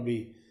suppose,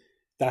 probably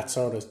that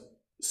sort of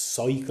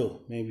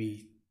cycle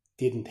maybe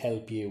didn't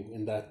help you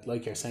in that,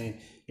 like you're saying,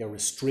 you're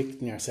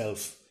restricting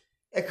yourself.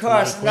 Of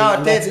course, of course,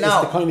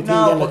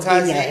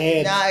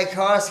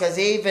 because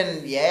even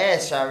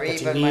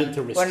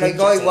when I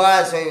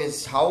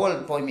was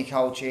told by my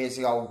coach years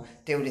ago,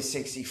 do the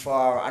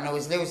 64, and I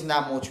was losing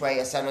that much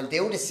weight. I said, I'll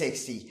do the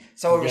 60,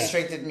 so I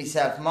restricted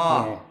myself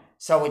more.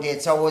 So I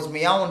did. So it was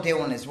my own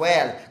doing as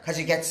well, because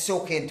you get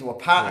sucked into a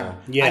pattern,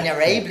 and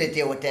you're able to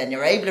do it. Then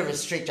you're able to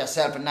restrict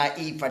yourself and not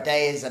eat for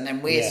days, and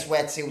then wear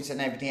sweatsuits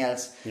and everything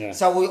else.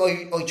 So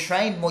I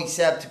trained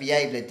myself to be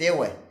able to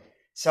do it.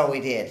 So we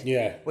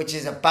did, which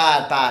is a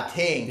bad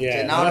thing. Do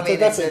you know what I mean?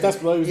 That's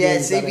what I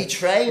was saying. We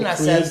train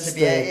ourselves to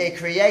be. It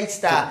creates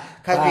that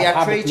because we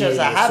are creatures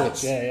of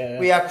habits.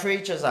 We are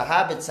creatures of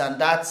habits,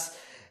 and that's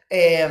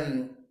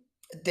the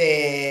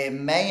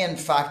main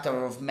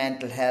factor of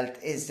mental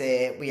health. Is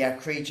we are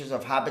creatures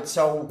of habits.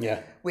 So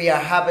we are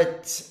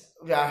habits.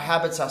 Our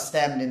habits are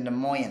stemmed in the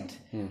mind.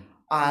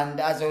 And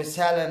as I was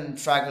telling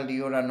Fraggle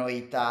the other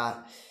night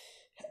that,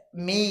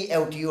 me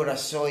out the other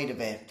side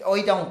of it,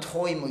 I don't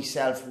tie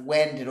myself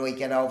when did I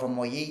get over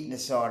my eating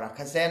disorder,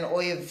 because then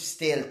I've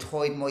still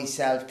tied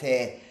myself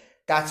to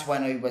that's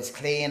when I was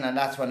clean and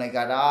that's when I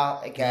got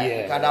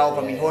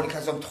over my hood,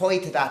 because I'm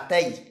tied to that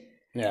day.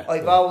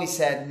 I've always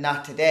said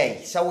not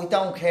today, so we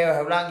don't care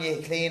how long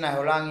you're clean or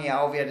how long you're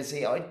over the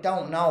sea. I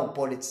don't know,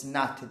 but it's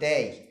not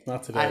today.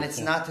 And it's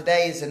not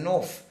today is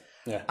enough.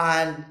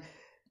 And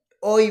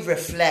I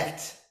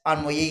reflect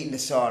on my eating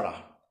disorder.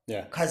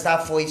 Because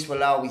that voice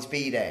will always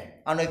be there.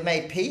 And I've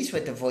made peace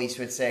with the voice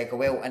which say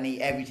go out and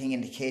eat everything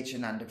in the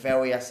kitchen and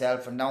devour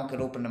yourself and don't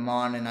get up in the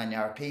morning and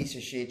you're a piece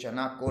of shit, you're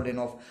not good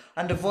enough.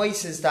 And the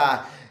voices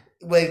that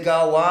will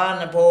go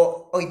on,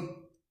 but I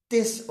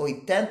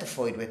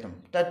identified with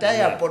them. That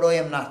they are, but I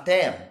am not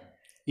them.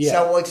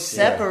 So I've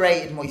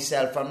separated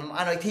myself from them,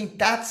 and I think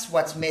that's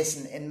what's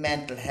missing in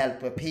mental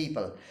health with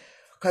people.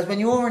 Because when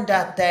you're in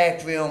that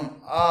dark room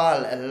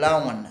all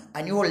alone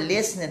and you're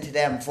listening to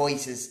them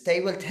voices, they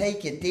will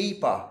take you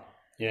deeper.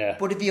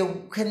 But if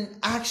you can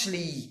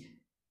actually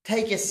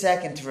take a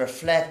second to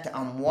reflect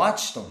and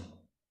watch them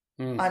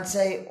and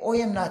say, I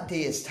am not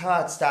these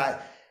thoughts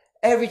that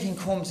everything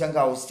comes and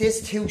goes.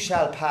 This too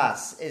shall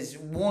pass is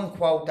one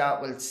quote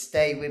that will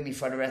stay with me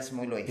for the rest of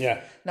my life.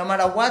 No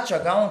matter what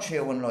you're going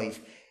through in life,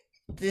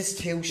 this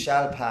too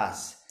shall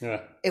pass.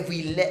 If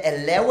we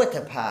allow it to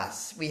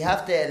pass, we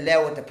have to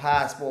allow it to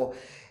pass, but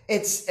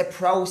it's a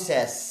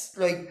process.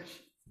 Like,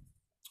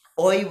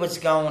 I was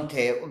going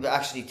to,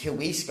 actually 2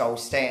 weeks ago,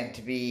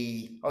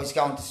 I was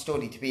going to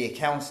study to be a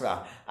counsellor.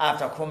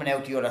 After coming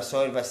out the other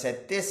side, I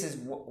said, this is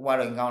what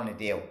I'm going to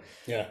do.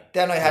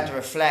 Then I had to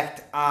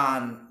reflect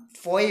on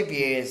 5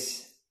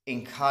 years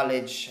in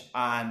college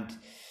and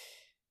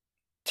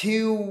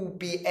to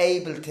be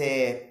able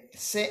to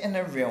sit in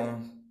a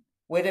room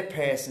with a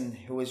person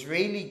who is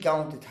really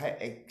going to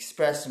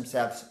express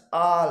themselves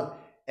all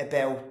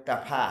about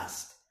their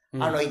past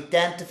and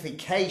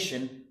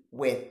identification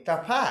with their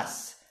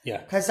past.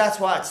 Because that's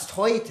what it's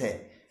tied to.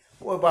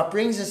 What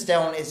brings us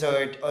down is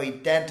our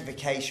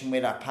identification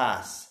with our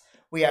past.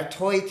 we are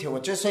tied to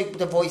it, just like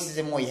the voices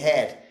in my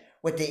head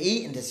with the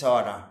eating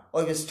disorder.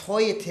 I was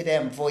tied to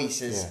them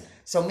voices.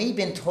 So me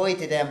being tied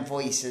to them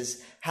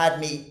voices had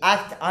me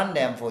act on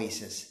them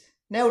voices.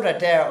 Now they're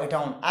there, I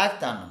don't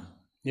act on them.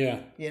 Yeah.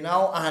 You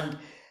know, and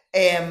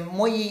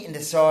my eating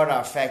disorder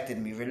affected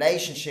my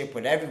relationship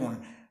with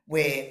everyone,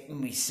 with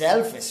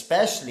myself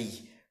especially,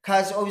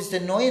 because I was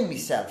denying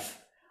myself.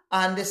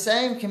 And the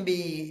same can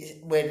be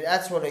with,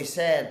 that's what I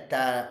said,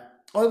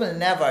 that I will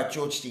never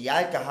judge the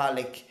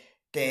alcoholic,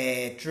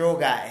 the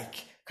drug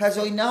addict, because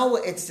I know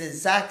it's the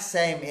exact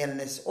same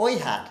illness I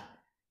had.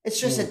 It's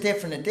just a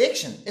different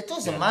addiction. It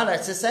doesn't matter.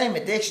 It's the same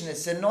addiction.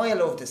 It's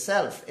denial of the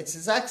self. It's the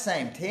exact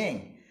same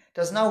thing.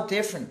 There's no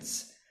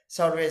difference.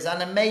 So there is.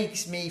 And it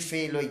makes me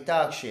feel like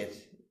dog shit.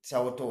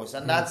 So it does.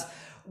 And that's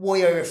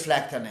why I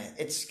reflect on it.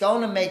 It's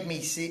going to make me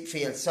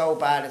feel so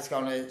bad. It's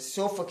going to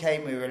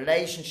suffocate my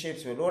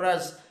relationships with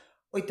others.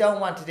 I don't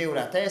want to do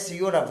that. There's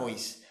the other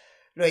voice.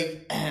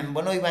 Like,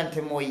 when I went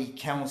to my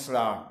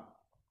counsellor,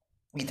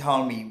 he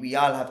told me we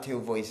all have two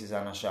voices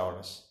on our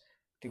shoulders.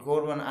 The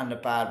good one and the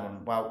bad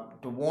one. Well,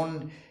 the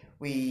one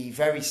we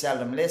very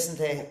seldom listen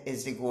to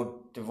is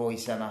the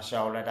voice on our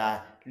shoulder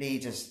that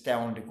leads us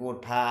down the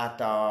good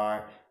path,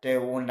 or the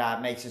one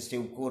that makes us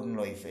do good in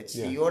life. It's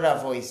the other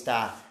voice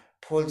that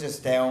pulls us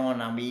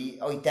down, and we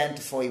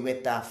identify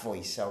with that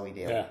voice, so we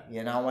do. Yeah.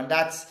 You know, and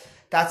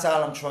that's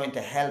all I'm trying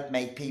to help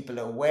make people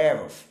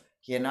aware of.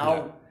 You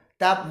know,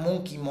 that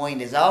monkey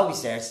mind is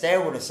always there. It's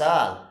there with us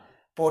all.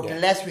 But the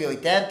less we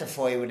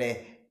identify with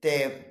it,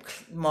 the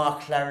more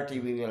clarity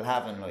we will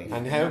have in life.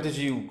 And how did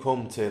you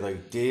come to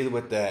like deal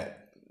with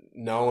that,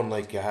 knowing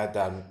like you had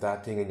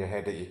that thing in your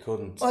head that you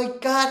couldn't? I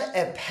got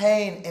a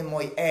pain in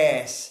my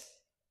ass.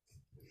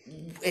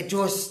 It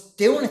just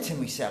doing it to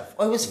myself.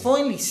 I was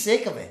finally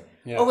sick of it.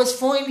 Yeah. I was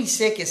finally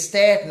sick of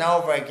starting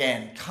over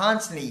again,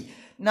 constantly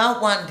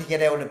not wanting to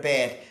get out of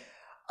bed.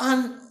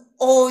 And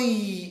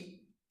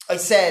I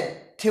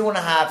said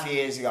 2.5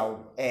 years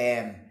ago,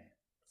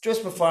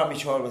 just before my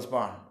child was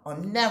born,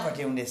 I'm never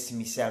doing this to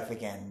myself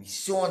again. My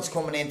son's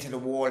coming into the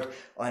world.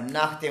 I'm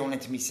not doing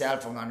it to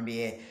myself. I'm going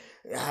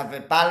to have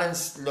a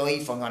balanced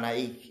life. I'm going to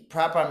eat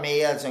proper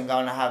meals. I'm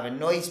going to have a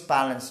nice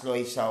balanced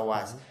life. So I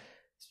was.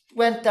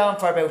 Went down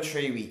for about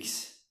 3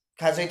 weeks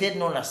because I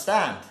didn't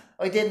understand.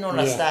 I didn't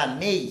understand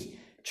me.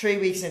 3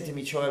 weeks into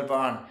my child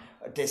born,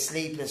 the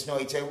sleepless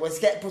nights. I was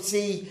getting, but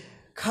see,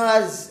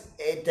 because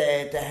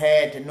the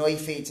head, the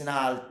knife feeds and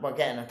all were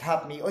getting on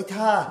top of me, I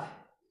thought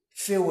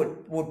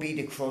food would be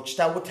the crutch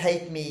that would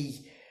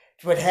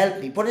would help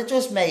me, but it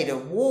just made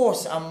it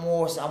worse and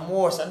worse and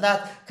worse. And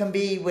that can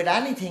be with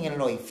anything in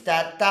life,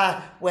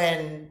 that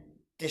when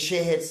the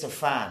shit hits the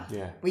fan,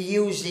 we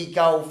usually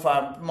go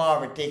for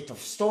more addictive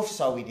stuff,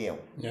 so we do.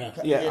 You know?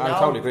 I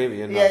totally agree with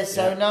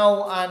you.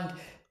 No, and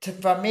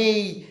for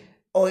me,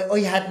 I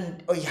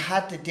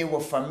had to do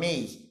it for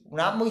me.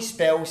 Not my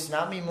spouse,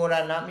 not my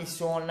mother, not my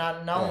son,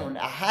 not no one.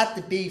 I had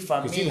to be for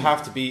me. Because you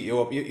have to be,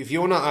 if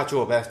you're not at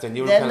your best, then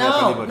you're not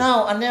at anybody.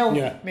 No, and now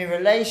my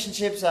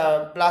relationships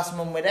are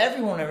blossoming with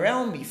everyone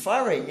around me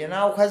for it, you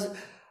know,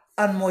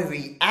 and my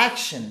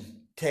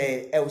reaction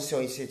to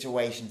outside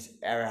situations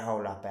are a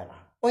whole lot better.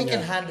 I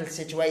can handle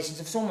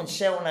situations. If someone's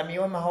shouting at me,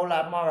 I'm a whole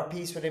lot more at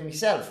peace within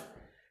myself.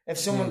 If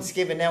someone's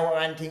giving out or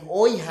anything,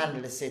 I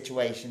handle the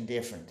situation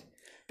different.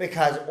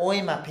 Because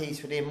I'm at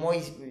peace within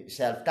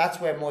myself.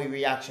 That's where my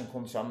reaction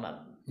comes from,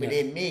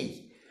 within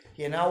me.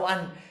 You know,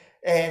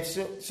 and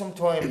so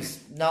sometimes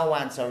no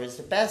answer is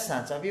the best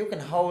answer. If you can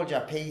hold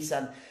your peace,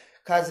 and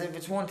because if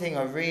it's one thing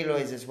I've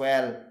realised as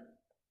well,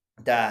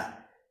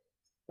 that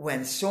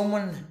when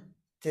someone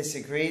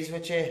disagrees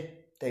with you,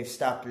 they've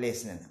stopped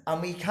listening. And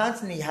we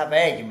constantly have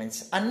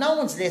arguments, and no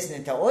one's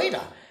listening to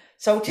either.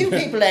 So two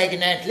people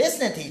arguing aren't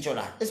listening to each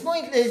other.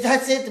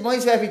 That's it. They might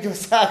as well be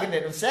just talking to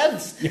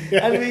themselves.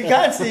 And we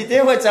constantly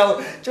do it.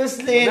 So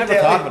just lean never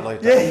thought of it like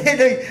that.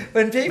 Like,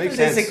 when people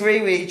disagree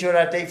with each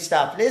other, they've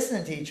stopped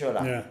listening to each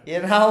other.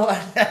 Yeah. You know,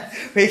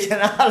 we can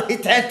all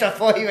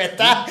identify with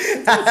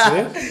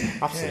that.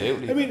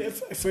 Absolutely. I mean,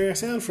 for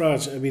yourself,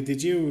 Raj, I mean,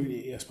 did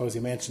you, I suppose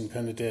you mentioned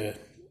kind of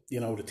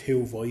the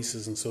two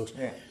voices and such.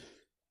 Yeah.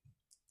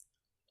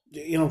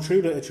 You know,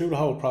 through the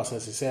whole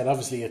process, you said,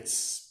 obviously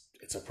it's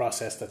a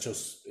process that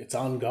it's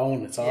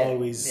ongoing. It's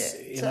always,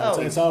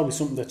 it's always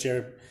something that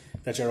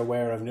you're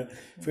aware of.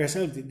 For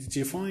yourself, did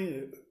you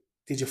find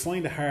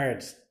it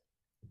hard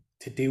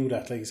to do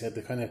that? Like you said,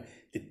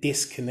 the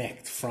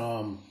disconnect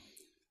from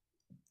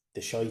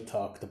the shy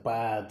talk, the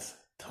bad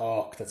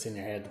talk that's in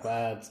your head, the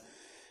bad.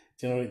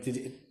 You know,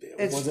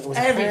 was it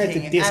hard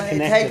to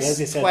disconnect it? As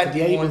you said,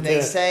 21.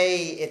 They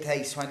say it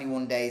takes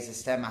 21 days to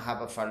stem a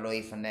habit for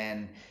life, and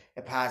then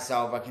it passes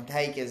over. It can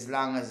take as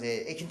long as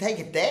it can take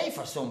a day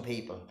for some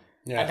people,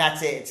 and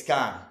that's it. It's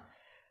gone.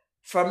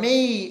 For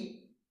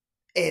me,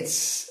 I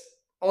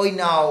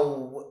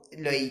know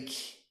like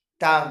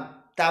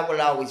that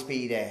will always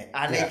be there,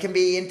 and it can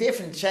be in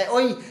different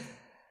shapes.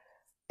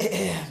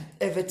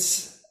 If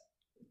it's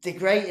the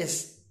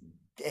greatest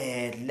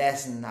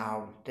lesson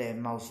now, the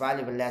most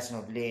valuable lesson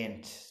I've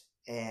learned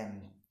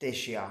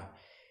this year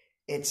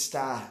it's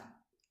that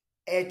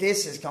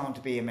this is going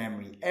to be a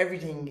memory.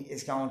 Everything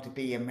is going to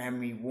be a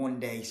memory one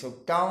day. So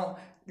don't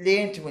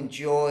learn to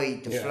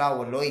enjoy the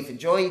flow of life.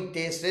 Enjoy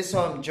this. This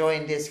I'm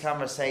enjoying this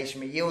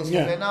conversation with you. Because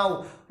I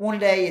know one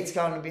day it's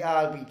going to be,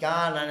 I'll be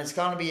gone, and it's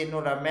going to be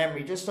another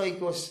memory. Just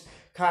like us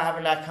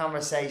having that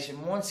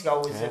conversation months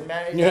ago,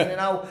 you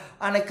know,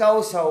 and it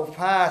goes so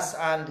fast,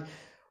 and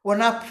we're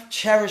not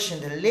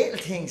cherishing the little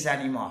things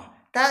anymore.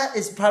 That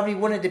is probably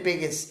one of the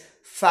biggest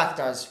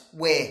factors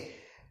with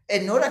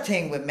another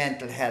thing with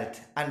mental health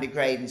and the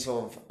gradings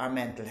of our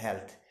mental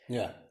health.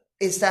 Yeah.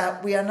 Is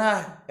that we are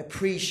not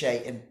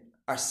appreciating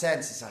our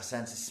senses, our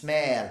sense of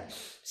smell,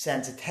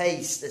 sense of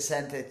taste, the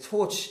sense of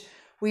touch.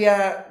 We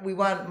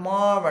want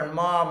more and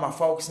more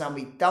focusing on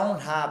we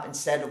don't have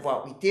instead of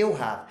what we do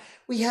have.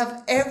 We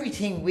have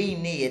everything we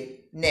need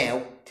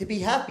now to be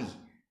happy.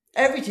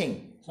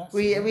 Everything.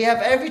 We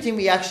have everything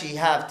we actually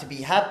have to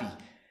be happy.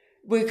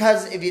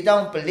 Because if you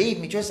don't believe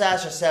me, just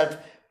ask yourself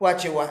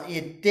what you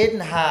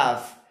didn't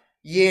have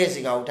years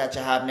ago that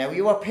you have now.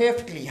 You are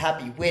perfectly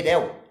happy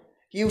without.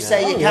 You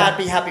say you can't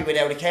be happy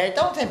without a car.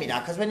 Don't tell me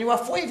that, because when you were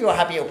 5, you were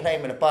happy out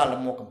playing with a ball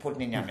and walking,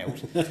 putting in your mouth.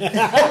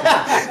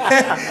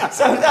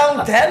 So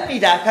don't tell me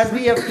that, because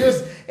we have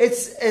just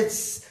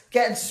it's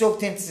getting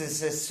sucked into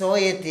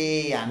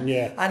society,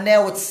 and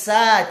now it's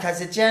sad because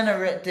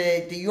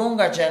the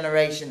younger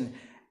generation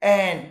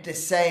aren't the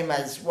same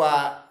as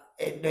what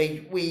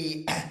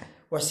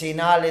we're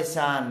seeing all this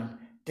on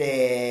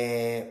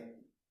the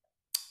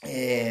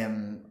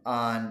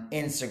on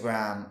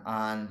Instagram,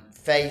 on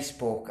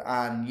Facebook,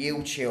 on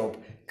YouTube,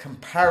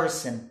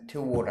 comparison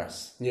to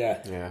others.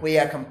 We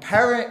are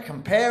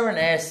comparing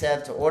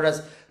ourselves to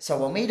others. So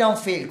when we don't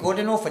feel good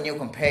enough and you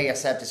compare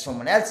yourself to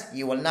someone else,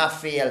 you will not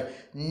feel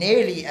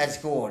nearly as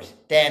good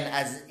then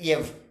as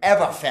you've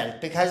ever felt,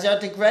 because you're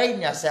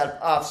degrading yourself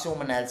off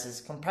someone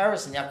else's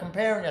comparison. You're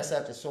comparing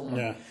yourself to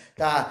someone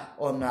that,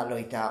 I'm not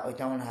like that, I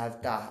don't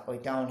have that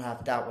what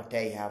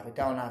they have, I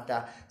don't have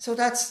that. So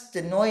that's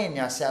denying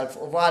yourself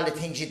of all the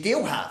things you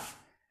do have.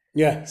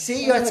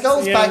 See, it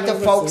goes back to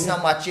focusing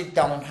on what you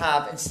don't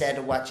have instead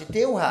of what you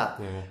do have.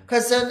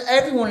 Because then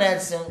everyone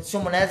else,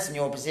 someone else in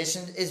your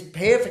position is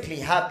perfectly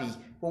happy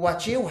with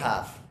what you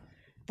have.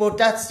 But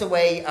that's the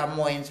way our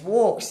minds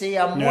work. See,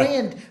 our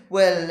mind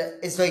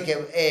is like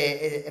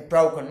a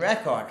broken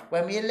record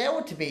when we allow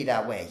it to be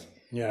that way.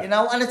 You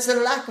know, and it's a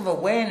lack of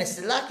awareness,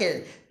 the lack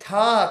of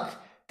talk,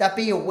 that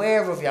be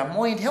aware of your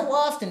mind. How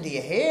often do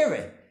you hear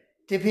it?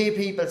 Do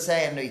people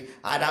saying, like,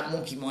 that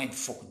monkey mind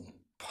fucking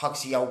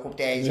poxy out up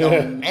there, he's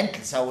going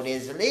mental, so it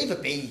is, leave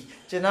it be.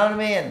 Do you know what I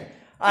mean?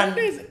 And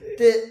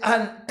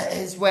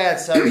as well,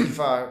 sorry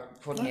for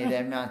putting you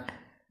there, man.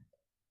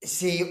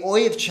 See, I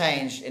have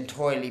changed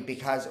entirely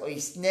because I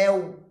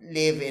now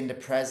live in the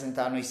present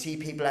and I see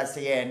people as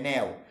they are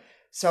now.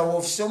 So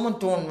if someone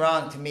done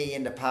wrong to me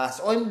in the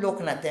past, I'm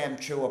looking at them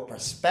through a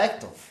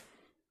perspective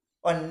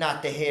and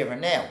not the here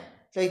and now.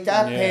 Like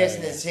that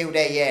person is who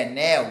they are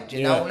now, do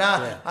you know?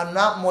 And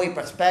not my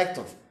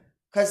perspective.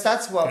 Because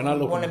that's what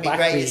one of my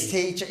greatest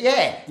teachers,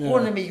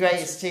 one of my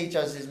greatest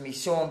teachers is my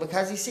son,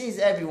 because he sees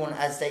everyone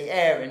as they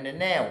are in the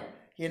now.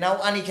 You know,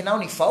 and he can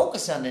only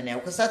focus on the now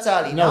because that's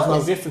all he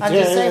knows. And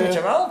the same with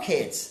your own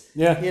kids.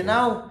 You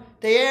know,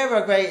 they are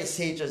our greatest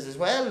teachers as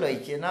well,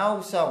 like, you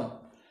know, so.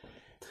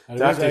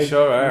 That's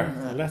sure are.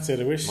 That's it.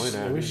 I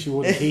wish you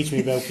wouldn't teach me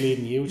about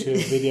bleeding YouTube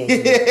videos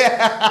and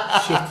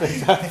shit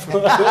like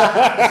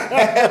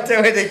that. To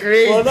a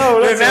degree. Well,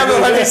 no, remember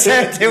what he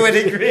said, to a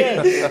degree.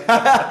 I'm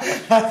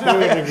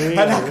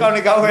not going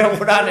to go around and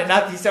put on a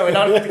natty so I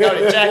don't have to go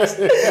to checks.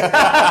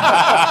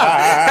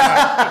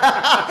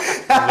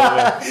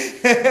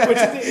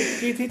 But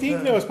do you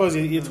think, I suppose,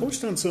 you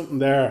touched on something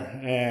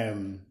there.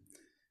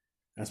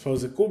 I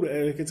suppose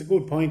it's a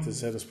good point, I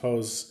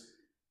suppose,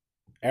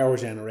 our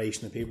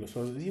generation of people. I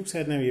suppose you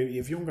said now you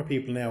have younger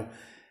people now,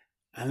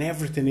 and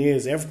everything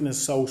is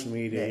social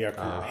media. You're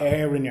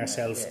comparing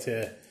yourself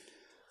to,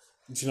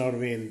 do you know what I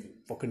mean,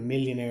 fucking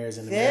millionaires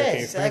in America.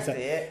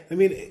 Exactly. I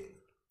mean,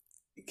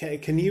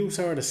 can you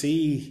sort of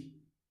see,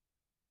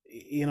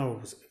 you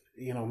know,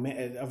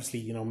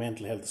 obviously, you know,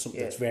 mental health is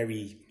something that's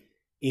very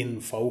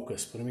in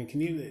focus. But I mean, can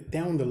you,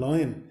 down the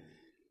line,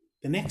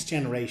 the next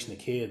generation of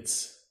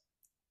kids,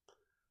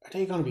 are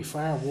they going to be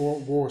far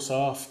worse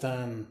off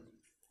than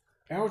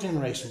our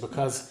generation?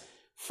 Because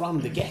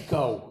from the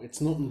get-go,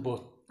 it's nothing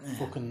but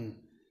fucking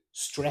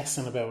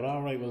stressing about,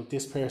 all right, well,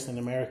 this person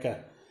in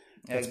America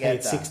gets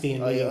paid 16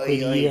 million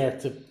quid a year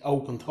to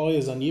open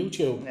toys on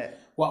YouTube.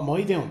 What am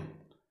I doing?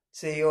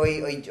 See, I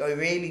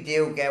really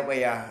do get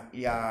where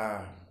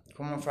you're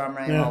coming from,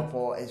 Ramo,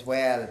 but as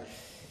well,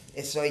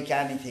 it's like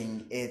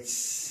anything.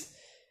 It's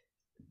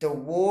the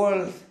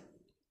world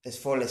is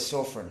full of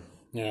suffering.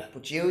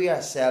 But you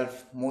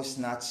yourself must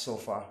not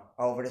suffer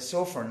over the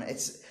suffering.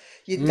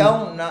 You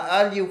don't know.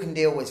 All you can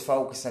do is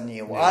focus on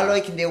you. All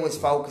I can do is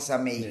focus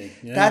on me.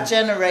 That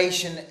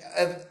generation,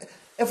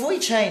 if we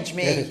change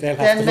me, then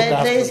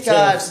please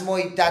God,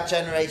 that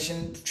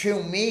generation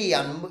through me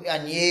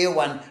and you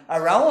and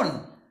our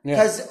own.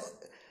 Because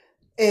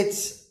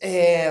it's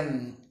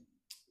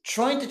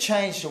trying to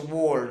change the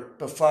world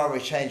before I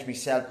change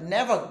myself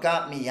never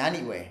got me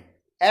anywhere,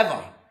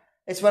 ever.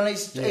 It's when I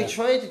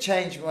try to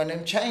change, when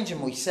I'm changing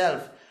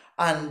myself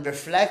and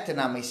reflecting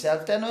on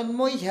myself, then I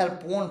might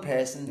help one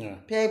person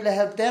be able to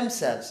help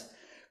themselves.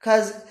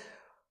 Because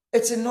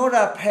it's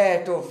another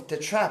part of the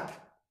trap,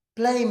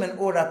 blaming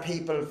other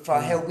people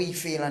for how we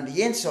feel on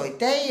the inside.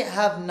 They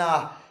have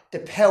not the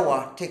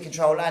power to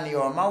control any of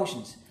your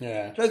emotions.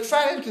 Yeah. Like,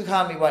 Farrell can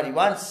call me what he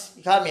wants.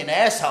 He call me an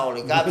asshole,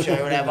 like Gabsha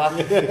or whatever.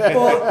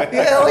 But,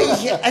 you know,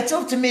 it's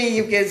up to me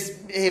who gives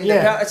him the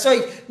power. It's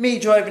like me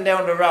driving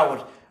down the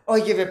road.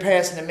 I give a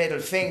person a middle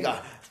finger.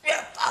 But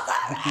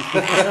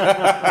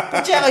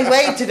yeah, I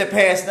wave to the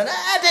person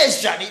and there's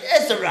Johnny,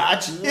 there's the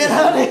Raj. You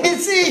know, you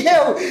see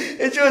how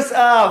it's just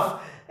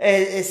off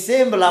a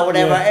symbol or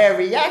whatever, a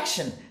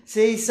reaction.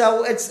 See,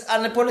 so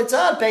but it's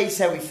all based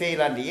how we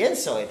feel on the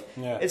inside.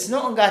 Yeah. It's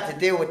nothing got to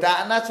do with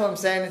that, and that's what I'm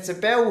saying. It's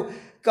about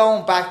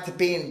going back to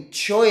being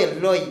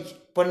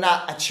childlike, but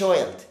not a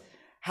child.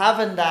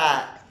 Having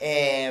that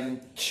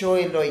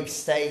childlike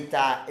state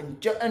that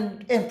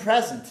in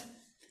present.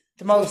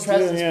 The most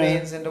present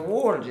beings in the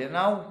world, you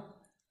know.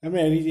 I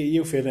mean,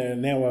 you feel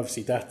now.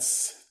 Obviously,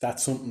 that's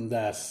something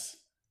that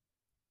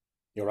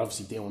you're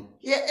obviously doing.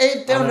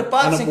 Yeah, down the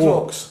boxing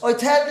club. I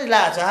tell the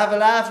lads, I have a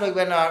laugh like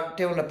when they're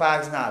doing the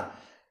bags and all.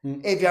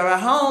 If you're at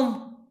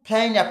home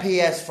playing your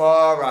PS4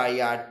 or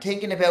you're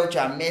thinking about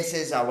your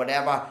missus or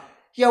whatever,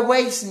 you're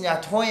wasting your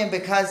time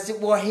because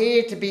we're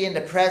here to be in the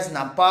present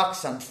and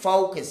box and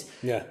focus.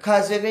 Yeah.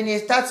 Because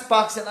that's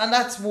boxing, and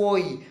that's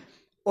why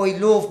I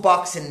love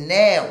boxing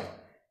now.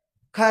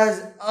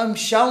 Because I'm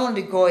showing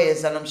the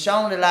guys and I'm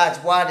showing the lads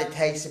what it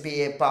takes to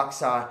be a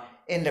boxer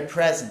in the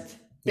present.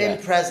 Being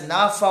present,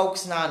 not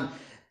focusing on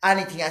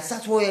anything else.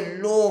 That's why I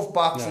love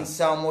boxing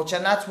so much,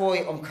 and that's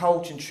why I'm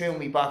coaching through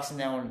me boxing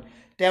down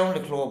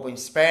the club. I'm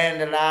sparing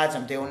the lads,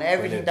 I'm doing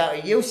everything that I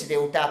used to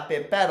do that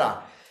bit better.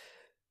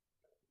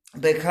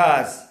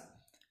 Because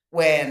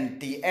when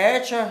the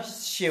archer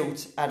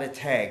shoots at a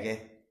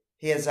target,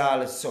 he has all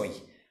his sight.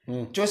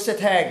 Just a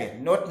target,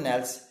 nothing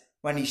else.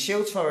 When he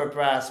shoots for a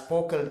brass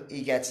buckle,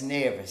 he gets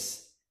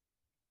nervous.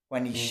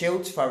 When he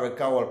shoots for a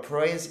gold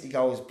prize, he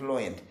goes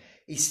blind.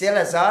 He still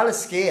has all the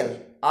skill,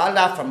 all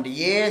that from the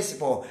years,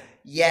 but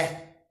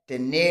yet the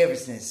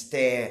nervousness,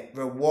 the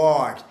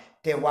reward,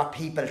 the what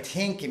people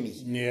think of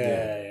me.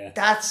 Yeah.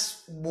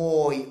 That's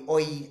why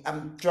I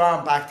am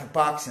drawn back to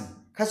boxing.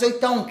 Because I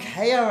don't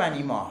care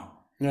anymore.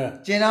 Yeah.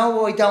 Do you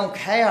know, I don't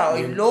care.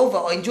 I love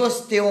it. I'm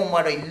just doing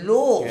what I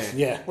love.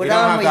 Yeah. You don't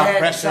have that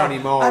pressure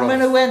anymore. And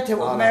when I went to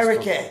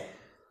America,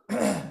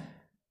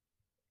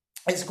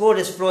 as good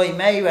as Floyd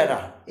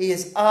Mayweather, he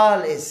has all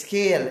his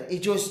skill. He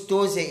just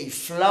does it. He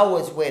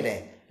flows with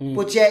it.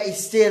 But yet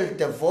he's still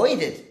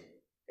divided.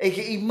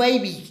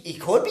 He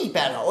could be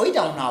better. I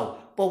don't know.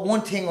 But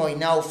one thing I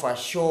know for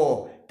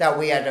sure, that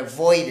we are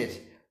divided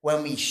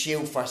when we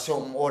shoot for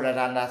something other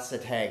than that's the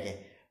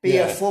target. Be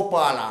a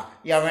footballer,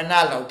 you're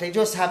Ronaldo. They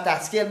just have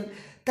that skill.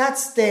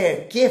 That's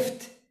their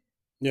gift.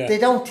 Yeah. They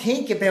don't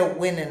think about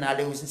winning or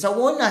losing.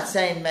 So I'm not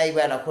saying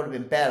Mayweather could have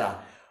been better.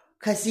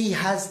 Because he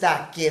has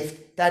that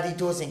gift that he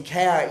doesn't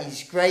care.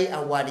 He's great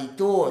at what he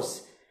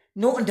does.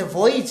 Nothing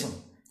divides him.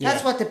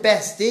 That's what the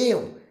best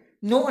do.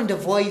 Nothing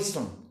divides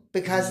them.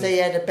 Because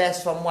they are the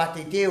best from what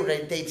they do.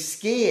 They've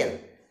skill.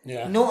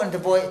 Yeah. Nothing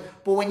divides.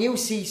 But when you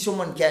see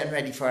someone getting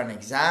ready for an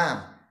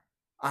exam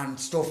and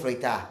stuff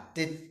like that,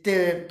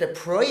 the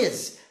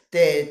prize,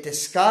 the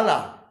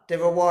scholar, the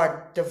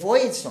reward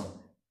divides them.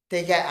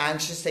 They get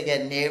anxious, they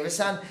get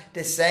nervous, and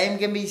the same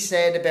can be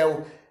said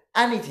about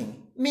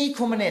anything. Me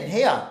coming in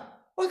here,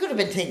 I could have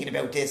been thinking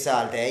about this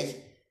all day.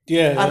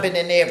 Yeah. I've been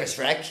a nervous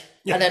wreck.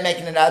 Yeah. And then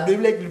making it all blah,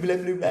 blah, blah, blah,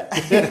 blah, blah.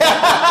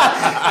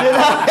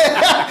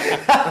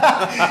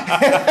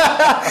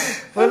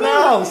 But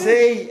no,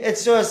 see,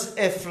 it's just,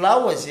 it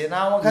flows, you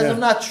know, because I'm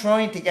not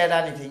trying to get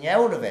anything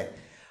out of it.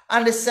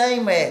 And the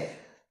same way,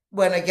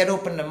 when I get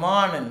up in the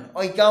morning,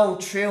 I go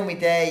through my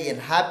day in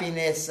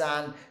happiness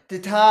and the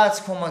thoughts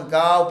come and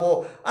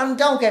go. And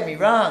don't get me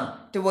wrong,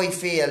 do I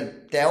feel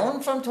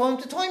down from time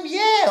to time?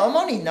 Yeah, I'm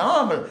only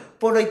normal,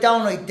 but I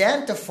don't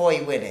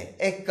identify with it.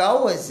 It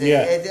goes,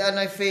 and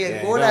I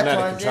feel good at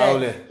times.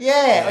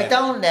 I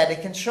don't let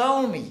it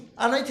control me.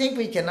 And I think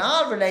we can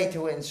all relate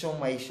to it in some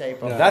way, shape,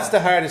 or form. That's the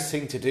hardest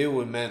thing to do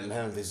with mental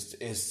health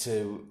is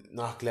to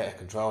not let it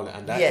control it.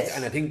 And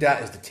and I think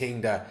that is the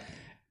thing that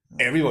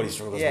everybody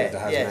struggles with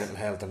that has mental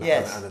health and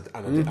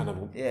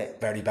a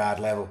very bad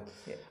level.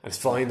 Yeah. And it's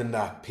finding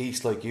that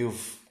peace like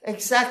you've...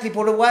 Exactly,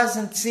 but it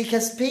wasn't... See,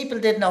 because people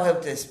didn't know how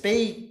to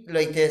speak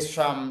like this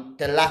from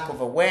the lack of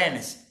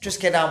awareness.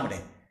 Just get on with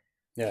it.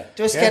 Yeah.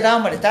 Just get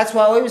on with it. That's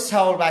what I was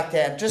told back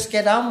then. Just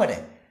get on with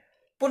it.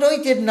 But I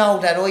didn't know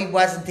that I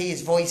wasn't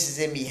these voices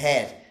in my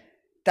head.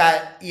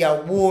 That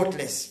you're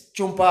worthless,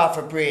 jump off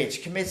a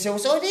bridge, commit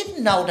suicide. I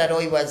didn't know that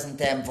I wasn't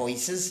them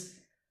voices.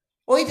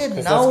 I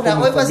didn't know that.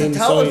 I wasn't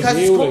told because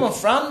it's coming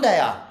from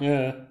there.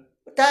 Yeah.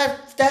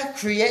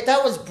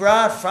 That was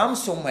brought from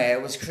somewhere.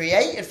 It was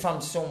created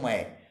from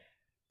somewhere.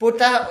 But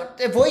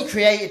that if I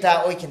created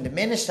that, I can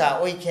diminish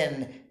that. I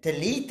can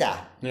delete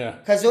that. Yeah.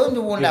 Because I'm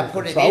the one that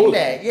put it in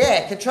there.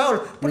 Yeah,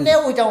 control. But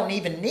now we don't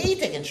even need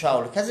to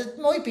control it because it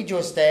might be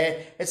just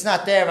there. It's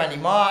not there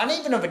anymore. And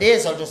even if it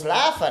is, I'll just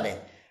laugh at it.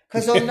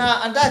 Because I'm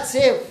not, and that's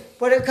it.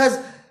 But because,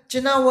 do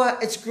you know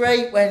what? It's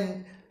great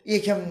when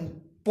you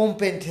can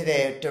bump into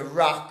the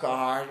Rock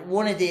or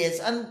one of these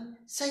and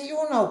say,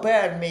 you're no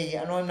better than me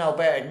and I'm no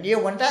better than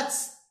you. And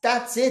that's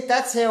it.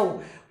 That's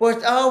how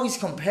we're always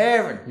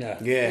comparing.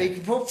 Yeah. You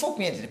can fuck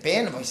me into the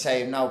bin if I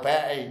say I'm no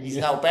better. He's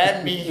no better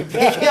than me. Since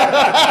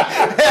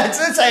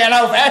I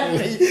know better than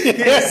me,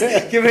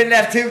 give me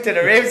left tooth to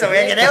the ribs so we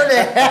can get out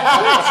there.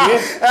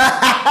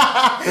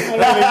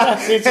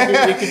 That's it. So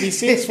you can be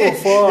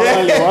 6'4" all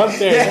you want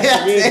there.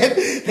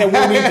 Get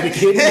one into the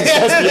kidneys.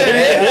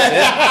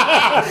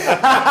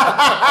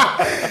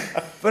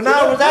 But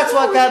no, that's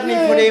what got me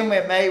put in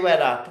with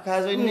Mayweather,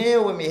 because I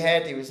knew in my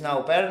head he was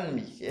no better than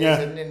me as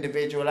an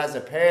individual, as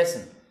a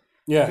person.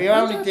 Yeah, we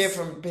are only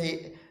different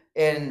in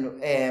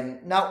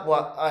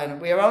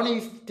we are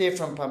only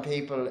different from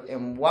people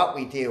in what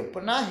we do,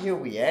 but not who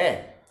we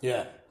are.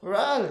 Yeah, we're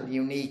all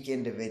unique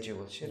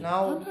individuals, you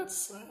know.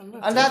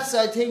 And that's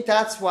I think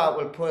that's what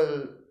will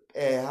pull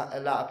a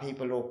lot of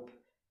people up.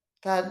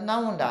 That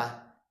knowing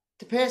that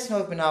the person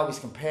I've been always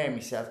comparing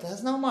myself to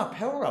has no more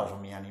power over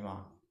me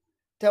anymore.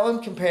 That I'm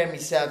comparing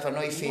myself and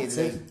I feel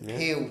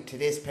who to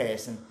this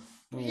person.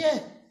 Yeah.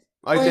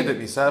 I did it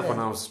myself when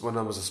I was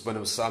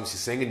obviously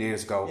singing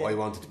years ago. I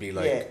wanted to be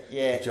like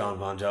John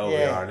Bon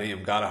Jovi or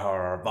Liam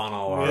Gallagher or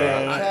Bono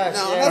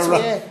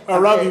or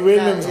Robbie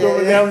Williams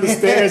going down the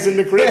stairs in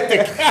the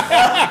cryptic.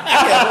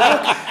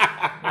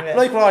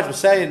 Like Roger was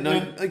saying,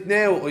 like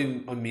now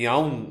I'm my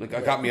own. Like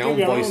I got my own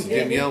voice to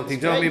do my own thing.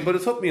 Do you know what I mean? But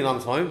it took me a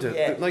long time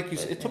to. Like you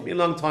said, it took me a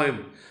long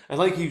time. And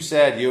like you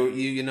said,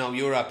 you know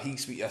you're at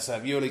peace with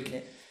yourself. You're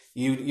like.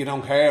 You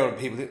don't care what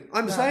people do.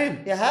 I'm the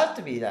same. You have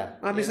to be that.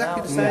 I'm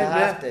exactly the same. You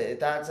have to.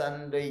 That's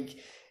and like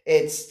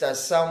there's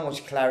so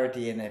much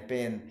clarity in it.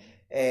 Being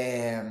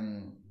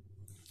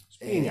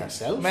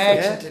yourself.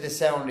 Marching to the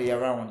sound of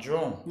your own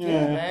drum.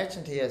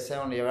 Marching to the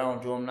sound of your own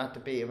drum, not the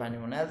beat of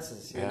anyone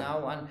else's. You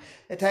know, and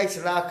it takes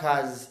a lot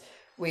because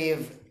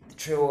we've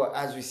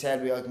as we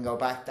said, we all can go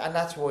back, and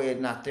that's why I'm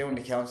not doing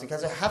the counselling,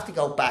 because I have to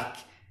go back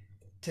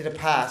to the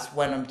past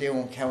when I'm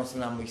doing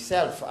counselling on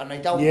myself, and I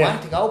don't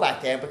want to go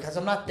back there because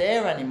I'm not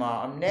there anymore.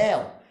 I'm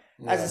now.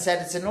 As I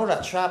said, it's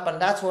another trap, and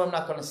that's why I'm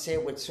not going to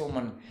sit with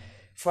someone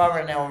for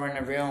an hour in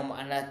a room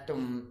and let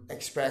them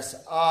express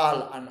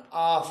an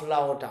awful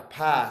load of their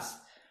past,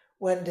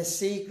 when the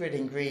secret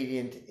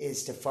ingredient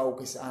is to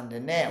focus on the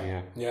now.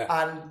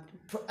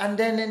 And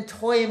then in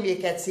time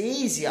it gets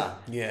easier.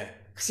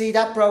 See,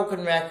 that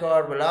broken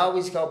record will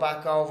always go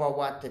back over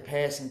what the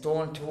person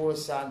done to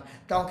us, and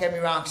don't get me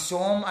wrong,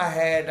 some are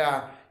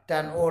harder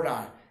than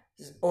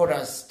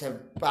others to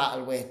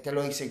battle with, the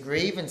likes of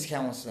grievance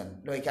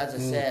counselling. Like as I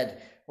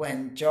said,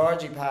 when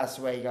Georgie passed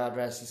away, God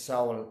rest his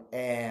soul,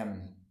 I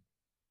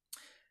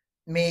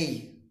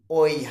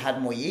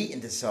had my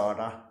eating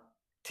disorder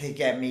to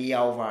get me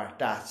over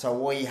that.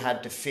 So I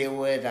had the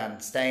fluid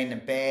and staying in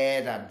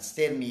bed and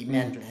still me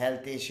mental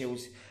health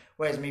issues.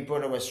 Whereas my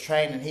brother was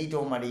training, he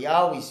done what he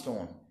always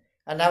done.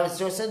 And that was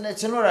just,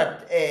 it's another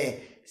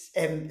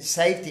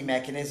safety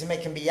mechanism.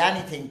 It can be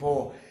anything,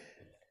 but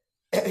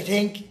I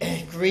think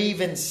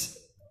grievance,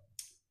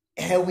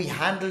 how we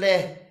handle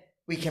it,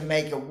 we can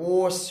make it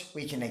worse,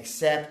 we can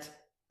accept,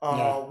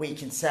 or we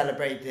can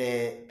celebrate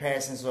the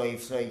person's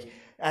life. Like,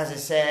 as I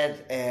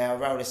said, I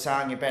wrote a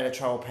song, You Better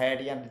Throw a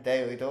Party on the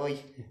Day I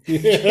Die.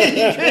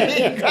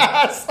 Green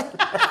grass.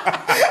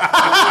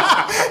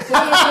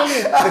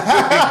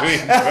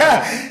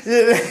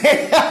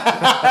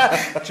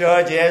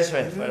 George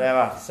Ezra,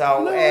 whatever.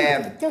 So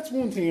that's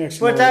one thing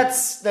actually. But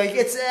that's like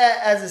it's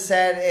as I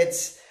said,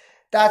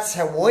 that's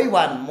how I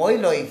want my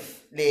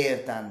life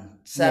lived and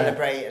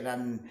celebrated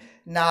and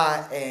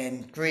not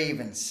in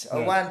grievance.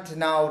 I want to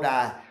know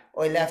that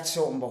I left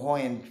something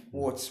behind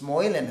worth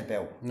smiling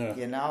about.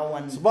 You know.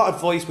 And so, what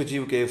advice would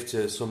you give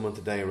to someone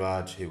today,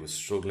 Raj, who was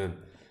struggling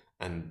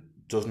and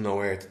doesn't know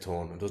where to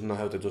turn and doesn't know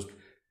how to just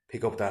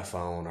pick up that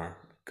phone or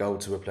go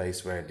to a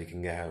place where they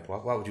can get help?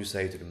 What would you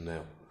say to them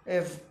now?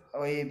 If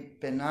I'd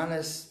been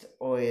honest,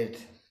 I'd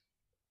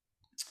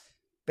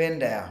been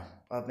there.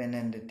 I've been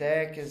in the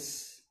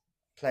darkest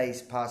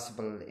place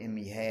possible in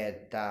my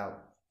head, that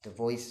the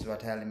voices were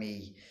telling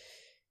me,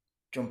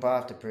 jump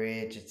off the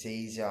bridge, it's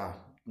easier,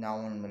 no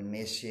one will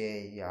miss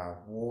you, you're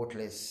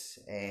worthless,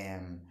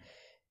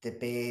 the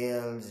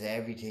bills,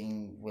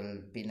 everything will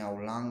be no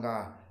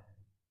longer.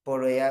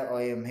 But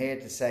I am here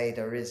to say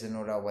there is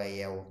another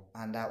way out,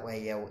 and that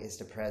way out is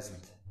the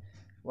present.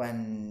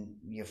 When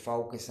you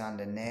focus on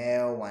the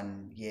now,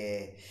 and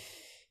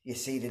you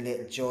see the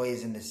little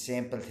joys and the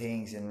simple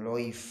things in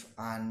life,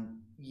 and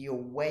you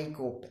wake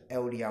up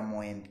out of your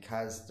mind,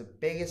 because the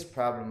biggest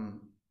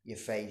problem you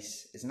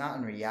face is not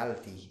in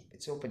reality,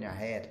 it's up in your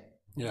head.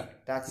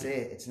 That's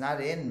it. It's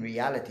not in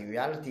reality.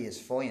 Reality is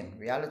fine.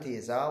 Reality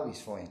is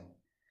always fine.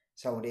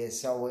 So it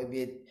is. So if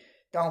you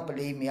don't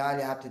believe me, all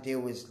you have to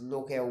do is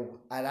look out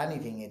at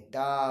anything, a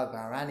dog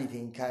or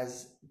anything,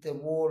 because the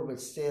world will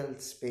still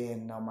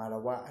spin no matter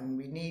what, and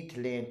we need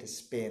to learn to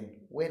spin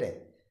with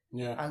it.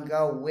 Yeah. And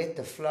go with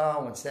the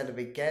flow instead of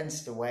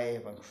against the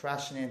wave and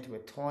crashing into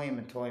it time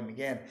and time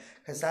again.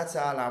 Because that's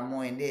all our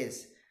mind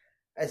is.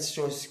 It's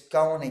just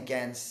going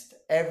against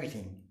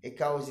everything. It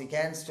goes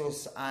against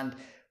us, and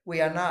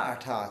we are not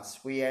our thoughts.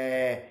 We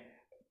are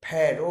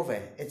part of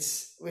it.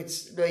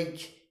 It's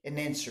like an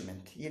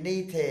instrument. You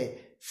need to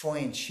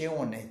fine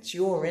tune it. It's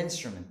your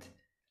instrument.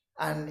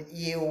 And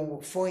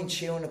you fine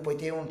tune it by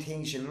doing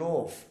things you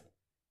love.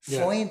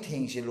 Yeah. Find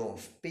things you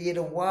love. Be it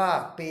a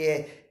walk, be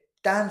it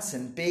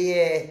dancing, be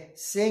it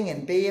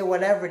singing, be it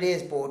whatever it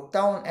is, but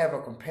don't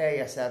ever compare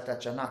yourself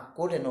that you're not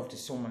good enough to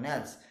someone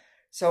else.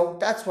 So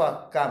that's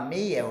what got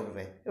me out of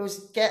it. It was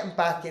getting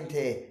back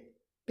into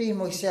being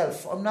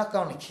myself. I'm not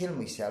going to kill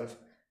myself,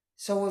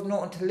 so I've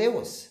nothing to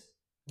lose.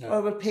 Yeah. I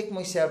will pick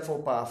myself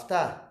up off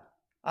that,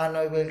 and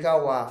I will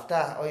go off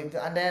that.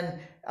 And then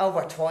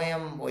over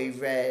time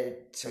I've read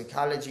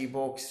psychology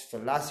books,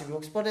 philosophy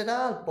books, but it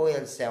all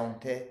boils down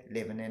to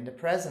living in the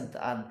present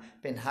and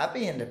being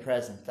happy in the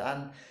present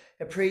and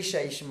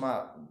appreciating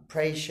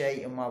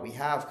what we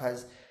have,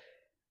 because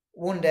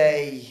one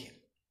day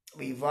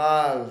we've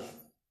all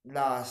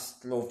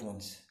lost loved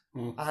ones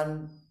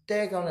and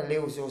they're going to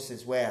lose us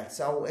as well.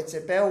 So it's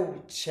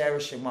about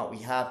cherishing what we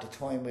have, the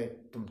time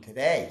with them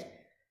today,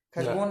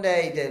 because one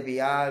day they'll be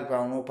all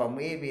grown up and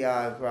we'll be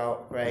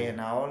all grey and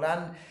old,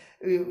 and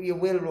you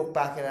will look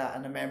back at that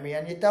in a memory,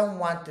 and you don't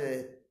want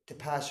to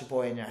pass you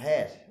by in your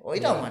head. I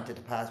don't want it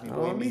to pass me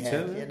by in my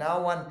head, you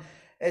know. And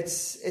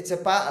it's a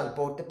battle,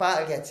 but the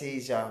battle gets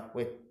easier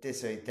with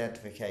this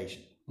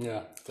identification.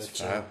 Yeah, that's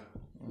true.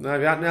 Now,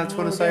 have you anything else you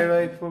want to say,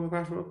 Ray, before we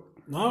crash up?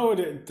 No,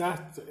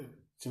 that, do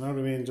you know what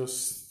I mean?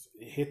 Just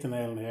hit the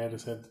nail on the head. I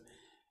said,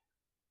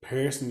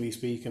 personally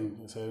speaking,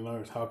 I said,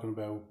 we're talking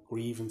about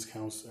grievance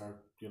counsel, or,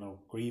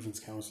 grievance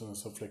counselling and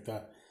stuff like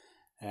that.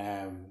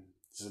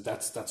 So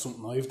that's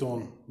something I've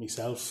done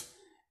myself.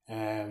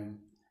 And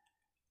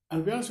to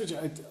be honest with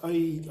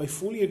you, I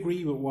fully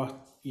agree with what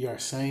you're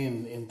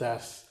saying, in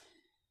that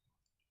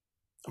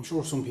I'm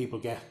sure some people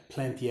get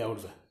plenty out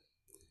of it.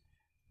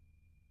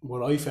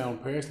 What I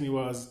found personally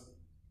was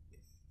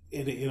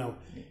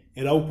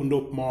it opened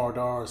up more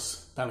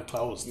doors than it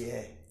closed.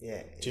 Yeah.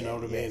 Do you know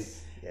what I mean?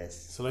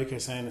 Yes. So like I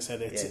was saying, I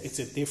said it's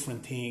a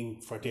different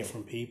thing for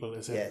different people.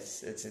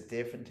 Yes, it's a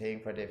different thing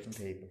for different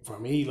people. For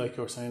me, like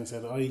you were saying, I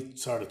said I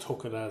sort of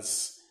took it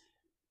as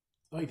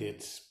I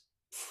did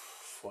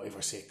 5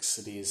 or 6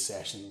 of these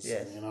sessions,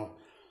 and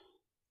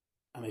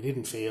I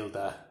didn't feel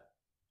that.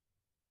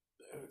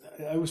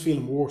 I was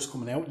feeling worse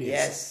coming out of these.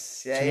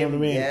 Yes, do you know what I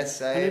mean?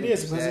 Yes, and it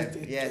is, because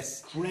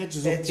it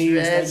dredges up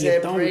things that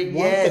you don't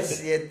want it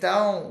to. You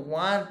don't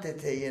want it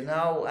to,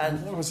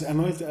 And I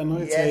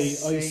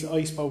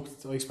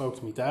spoke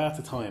to my dad at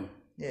the time.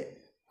 Yeah.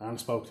 And I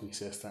spoke to my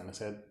sister, and I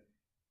said,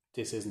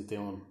 "This isn't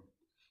doing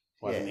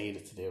what I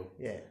needed to do."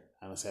 Yeah.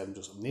 And I said,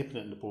 I'm nipping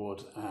it in the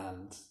bud,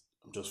 and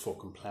I'm just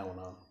fucking ploughing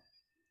on.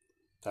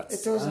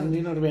 It doesn't. And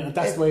you know what I mean? And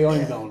that's the way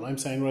I'm going. I'm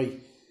saying, right,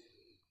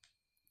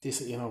 this,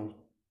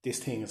 this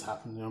thing has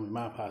happened. My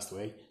mum passed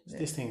away.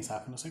 This thing has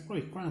happened. I was like,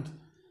 right, grand.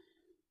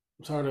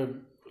 I'm sort of,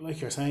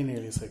 like you're saying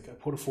earlier, it's like I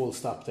put a full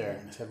stop there,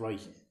 and I said, right,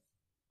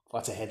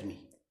 what's ahead of me?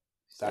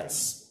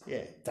 That's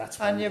where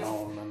I'm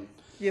going. And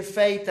your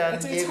faith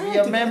and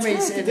your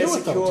memories in a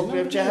secure.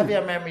 You have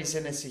your memories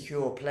in a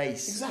secure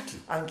place. Exactly.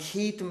 And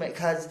keep them,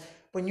 because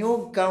when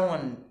you're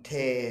going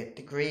to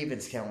the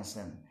grievance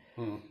counselling,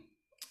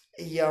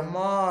 you're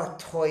more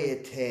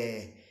tied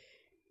to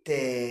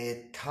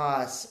the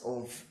thoughts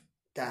of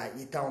that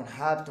you don't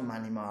have them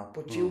anymore,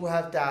 but you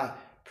have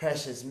that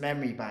precious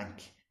memory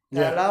bank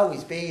that'll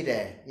always be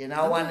there, and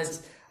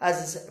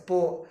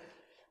but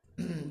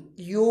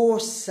your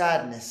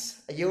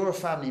sadness, you're a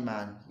family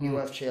man, you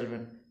have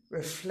children,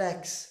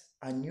 reflects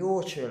on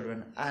your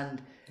children,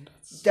 and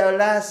the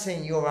last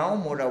thing your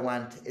own mother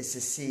want is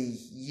to see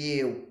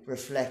you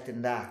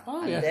reflecting that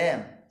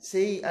them.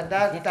 See, and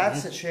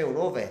that's the truth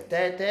of it.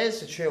 There's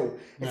the truth.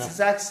 It's the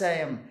exact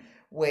same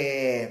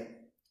with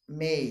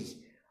me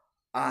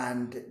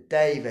and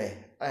David,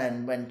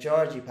 and when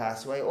Georgie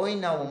passed away, I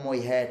know in my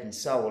head and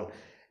soul,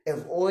 if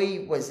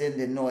I was in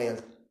denial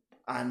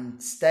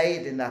and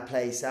stayed in that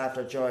place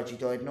after Georgie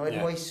died, and I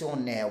had my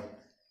son now,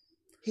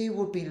 he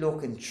would be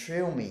looking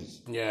through me.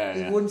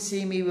 He wouldn't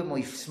see me with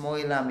my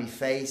smile on my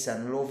face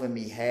and love in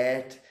my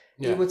heart.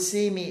 He would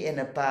see me in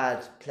a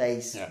bad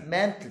place,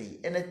 mentally,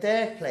 in a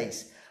dark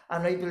place.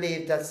 And I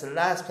believe that's the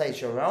last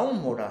place your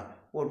own mother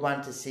would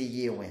want to see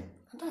you in.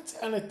 That's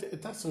what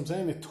I'm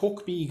saying. It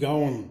took me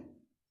going.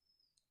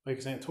 Like I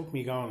said, it took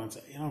me going, and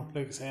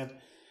like I said,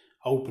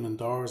 opening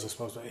doors, I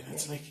suppose. But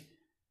it's like,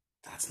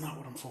 that's not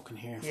what I'm fucking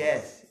here for.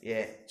 Yes,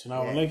 yeah. Do you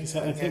know? And like I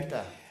said, I think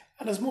that.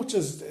 And as much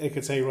as I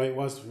could say, right, it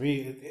was for me,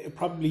 it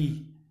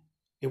probably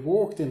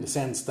worked in the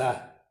sense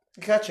that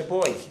you got your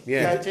boy.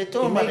 Yeah, it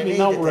made me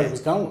know where I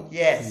was going.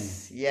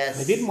 Yes.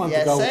 I didn't want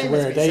to go to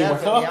where they were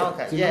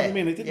talking. Do you know what I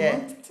mean? I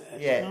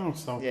didn't want it.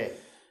 So,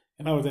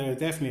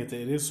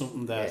 definitely, it is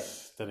something that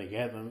I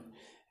get. And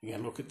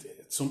again, look,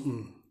 it's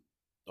something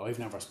I've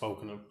never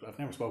spoken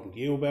to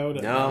you about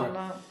it.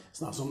 No.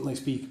 It's not something I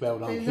speak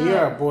about on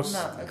here, but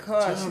no, of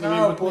course, you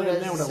know what I mean?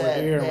 but now as that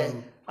I we're said,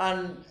 here,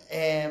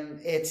 and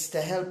it's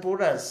to help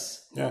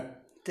others. yeah,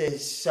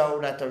 So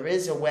that there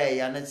is a way,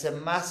 and it's a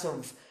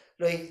massive,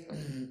 like,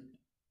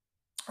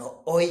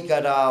 I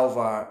got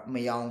over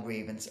my own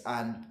grievance,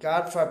 and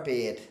God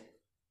forbid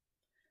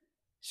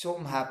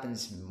something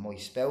happens, my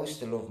spouse,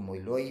 the love of my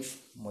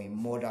life, my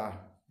mother,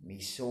 my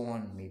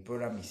son, my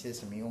brother, my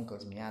sister, my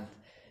uncles, my aunt,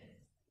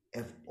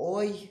 if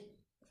I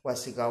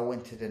was to go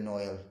into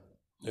denial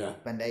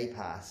when they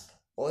passed,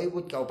 I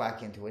would go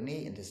back into an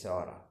eating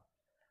disorder.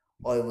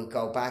 I would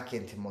go back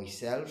into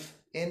myself,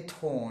 in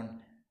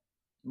turn,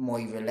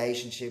 my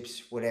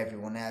relationships with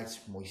everyone else,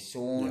 my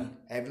son,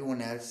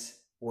 everyone else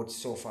would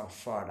suffer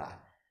for that.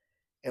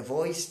 If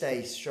I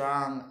stay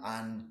strong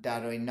and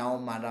that I no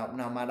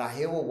matter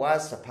who it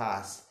was to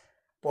pass,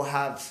 but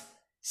have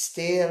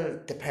still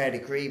the part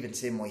of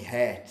grievance in my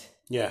heart,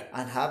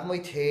 and have my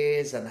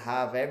tears and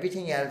have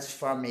everything else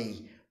for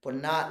me, but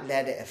not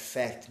let it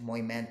affect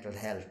my mental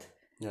health,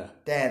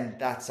 then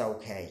that's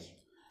okay.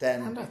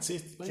 Then and that's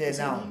it. Like you said,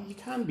 know, you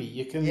can be.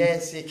 You can.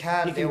 yes, you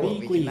can you do can it.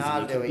 be We can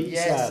all grieving, do you it. can be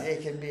Yes, sad.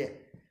 it can be.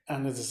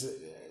 And as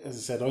I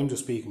said, I'm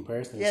just speaking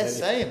personally. Yes,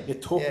 same.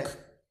 It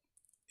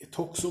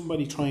took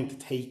somebody trying to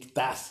take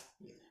that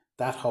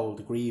whole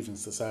the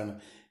grievance, the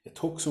sound. It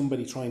took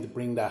somebody trying to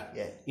bring that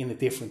in a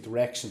different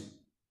direction.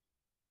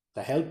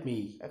 That helped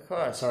me. Of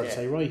course, sort of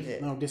say,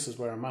 right, no, this is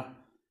where I'm at,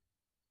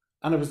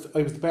 and I was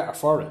the better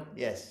for it.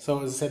 Yes.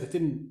 So as I said,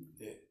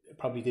 it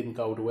probably didn't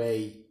go the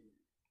way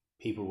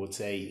people would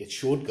say it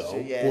should go.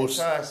 So, but of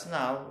course,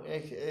 no.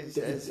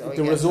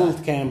 the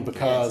result came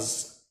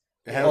because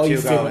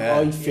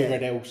I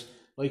figured out,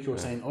 like you were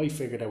saying, I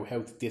figured out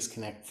how to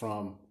disconnect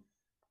from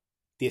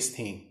this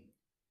thing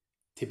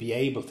to be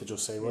able to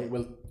just say, right,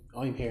 well,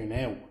 I'm here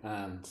now,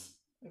 and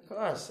of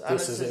course,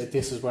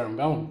 this is where I'm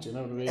going. Do you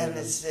know what I mean? And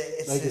it's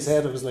like you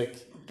said, it was like.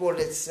 But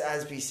it's,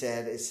 as we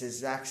said, it's the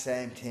exact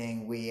same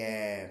thing.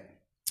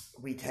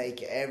 We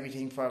take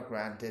everything for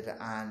granted,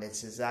 and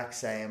it's the exact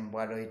same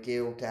what I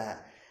do to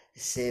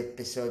sit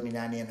beside me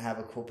nanny and have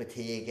a cup of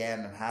tea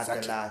again and have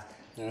the last.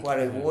 What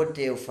I would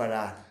do for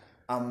that,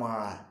 and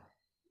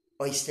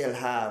I still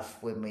have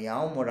with my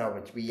own mother,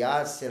 which we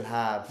all still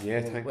have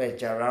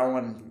with our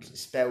own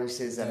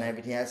spouses and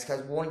everything else,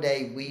 because one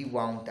day we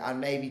won't,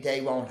 and maybe they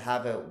won't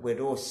have it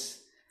with us.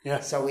 Yeah.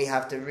 So we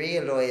have to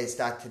realise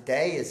that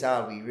today is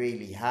all we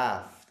really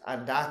have,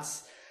 and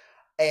that's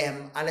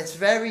and it's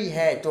very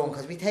hard done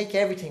because we take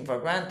everything for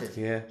granted.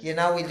 Yeah. You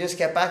know, we just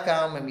get back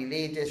on when we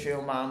leave this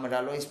room on with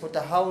our lives, but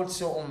to hold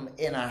something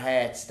in our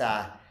hearts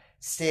that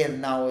still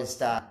knows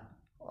that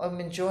I'm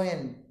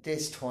enjoying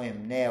this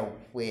time now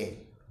with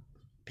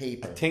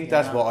people. I think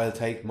that's what I'll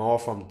take more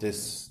from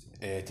this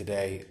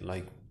today.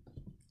 Like,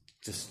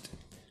 just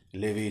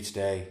live each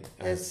day.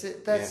 That's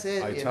it.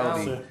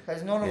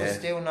 Because none of us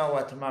do know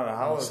what tomorrow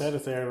holds. I said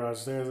it there,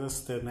 Raj.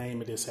 That's the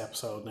name of this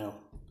episode now.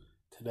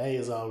 Today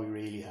is all we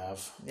really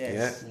have.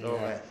 Yes.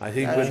 I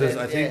think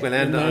we'll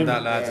end on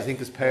that, lads. I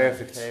think it's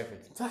perfect.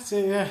 That's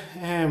it.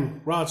 Yeah.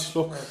 Raj,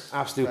 look,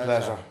 absolute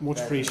pleasure. Much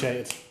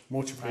appreciated.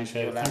 Much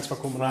appreciated. Thanks for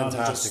coming on and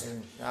just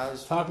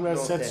talking about.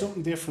 Said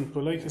something different,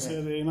 but like I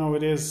said, you know,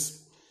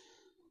 it's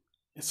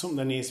something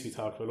that needs to be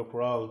talked about. Look,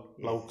 we're all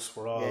blokes.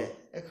 We're all,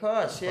 of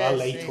course, we're all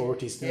late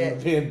 40s.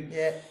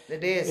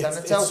 It is, and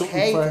it's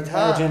okay to talk.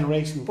 Our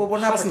generation, but we're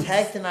not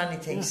protecting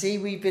anything. See,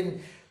 we've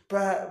been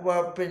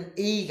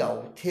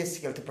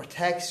egotistical to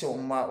protect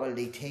something. What will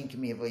they think of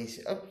me if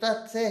I?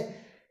 That's it.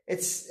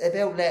 It's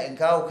about letting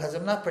go, because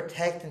I'm not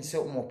protecting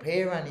something up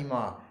here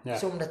anymore.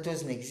 Something that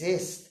doesn't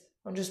exist.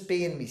 I'm just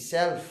being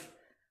myself,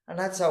 and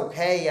that's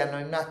okay. And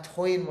I'm not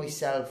tying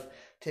myself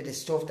to the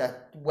stuff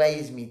that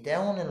weighs me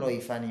down in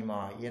life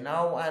anymore, you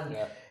know. And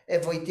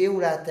if I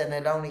do that, then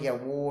it'll only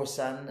get worse.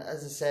 And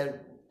as I said,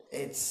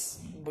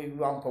 we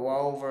won't go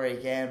over it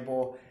again,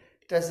 but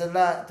there's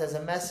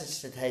a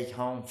message to take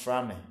home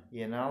from it,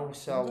 you know.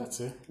 So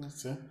that's it.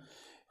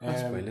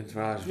 That's brilliant,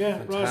 Raj. Yeah,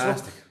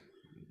 fantastic.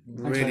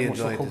 Really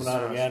enjoyed coming this.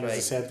 On again. As I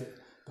said,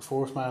 the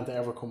fourth man to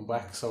ever come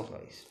back. So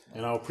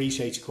you know,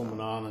 appreciate you coming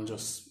on and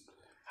just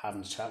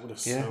having a chat with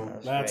us. Yeah, so,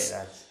 lads,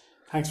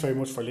 thanks very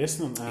much for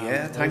listening.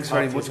 Thanks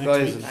very much,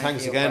 guys, and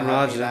thanks again,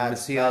 Raj. And we'll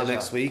see you all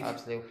next week.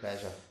 Absolute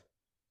pleasure.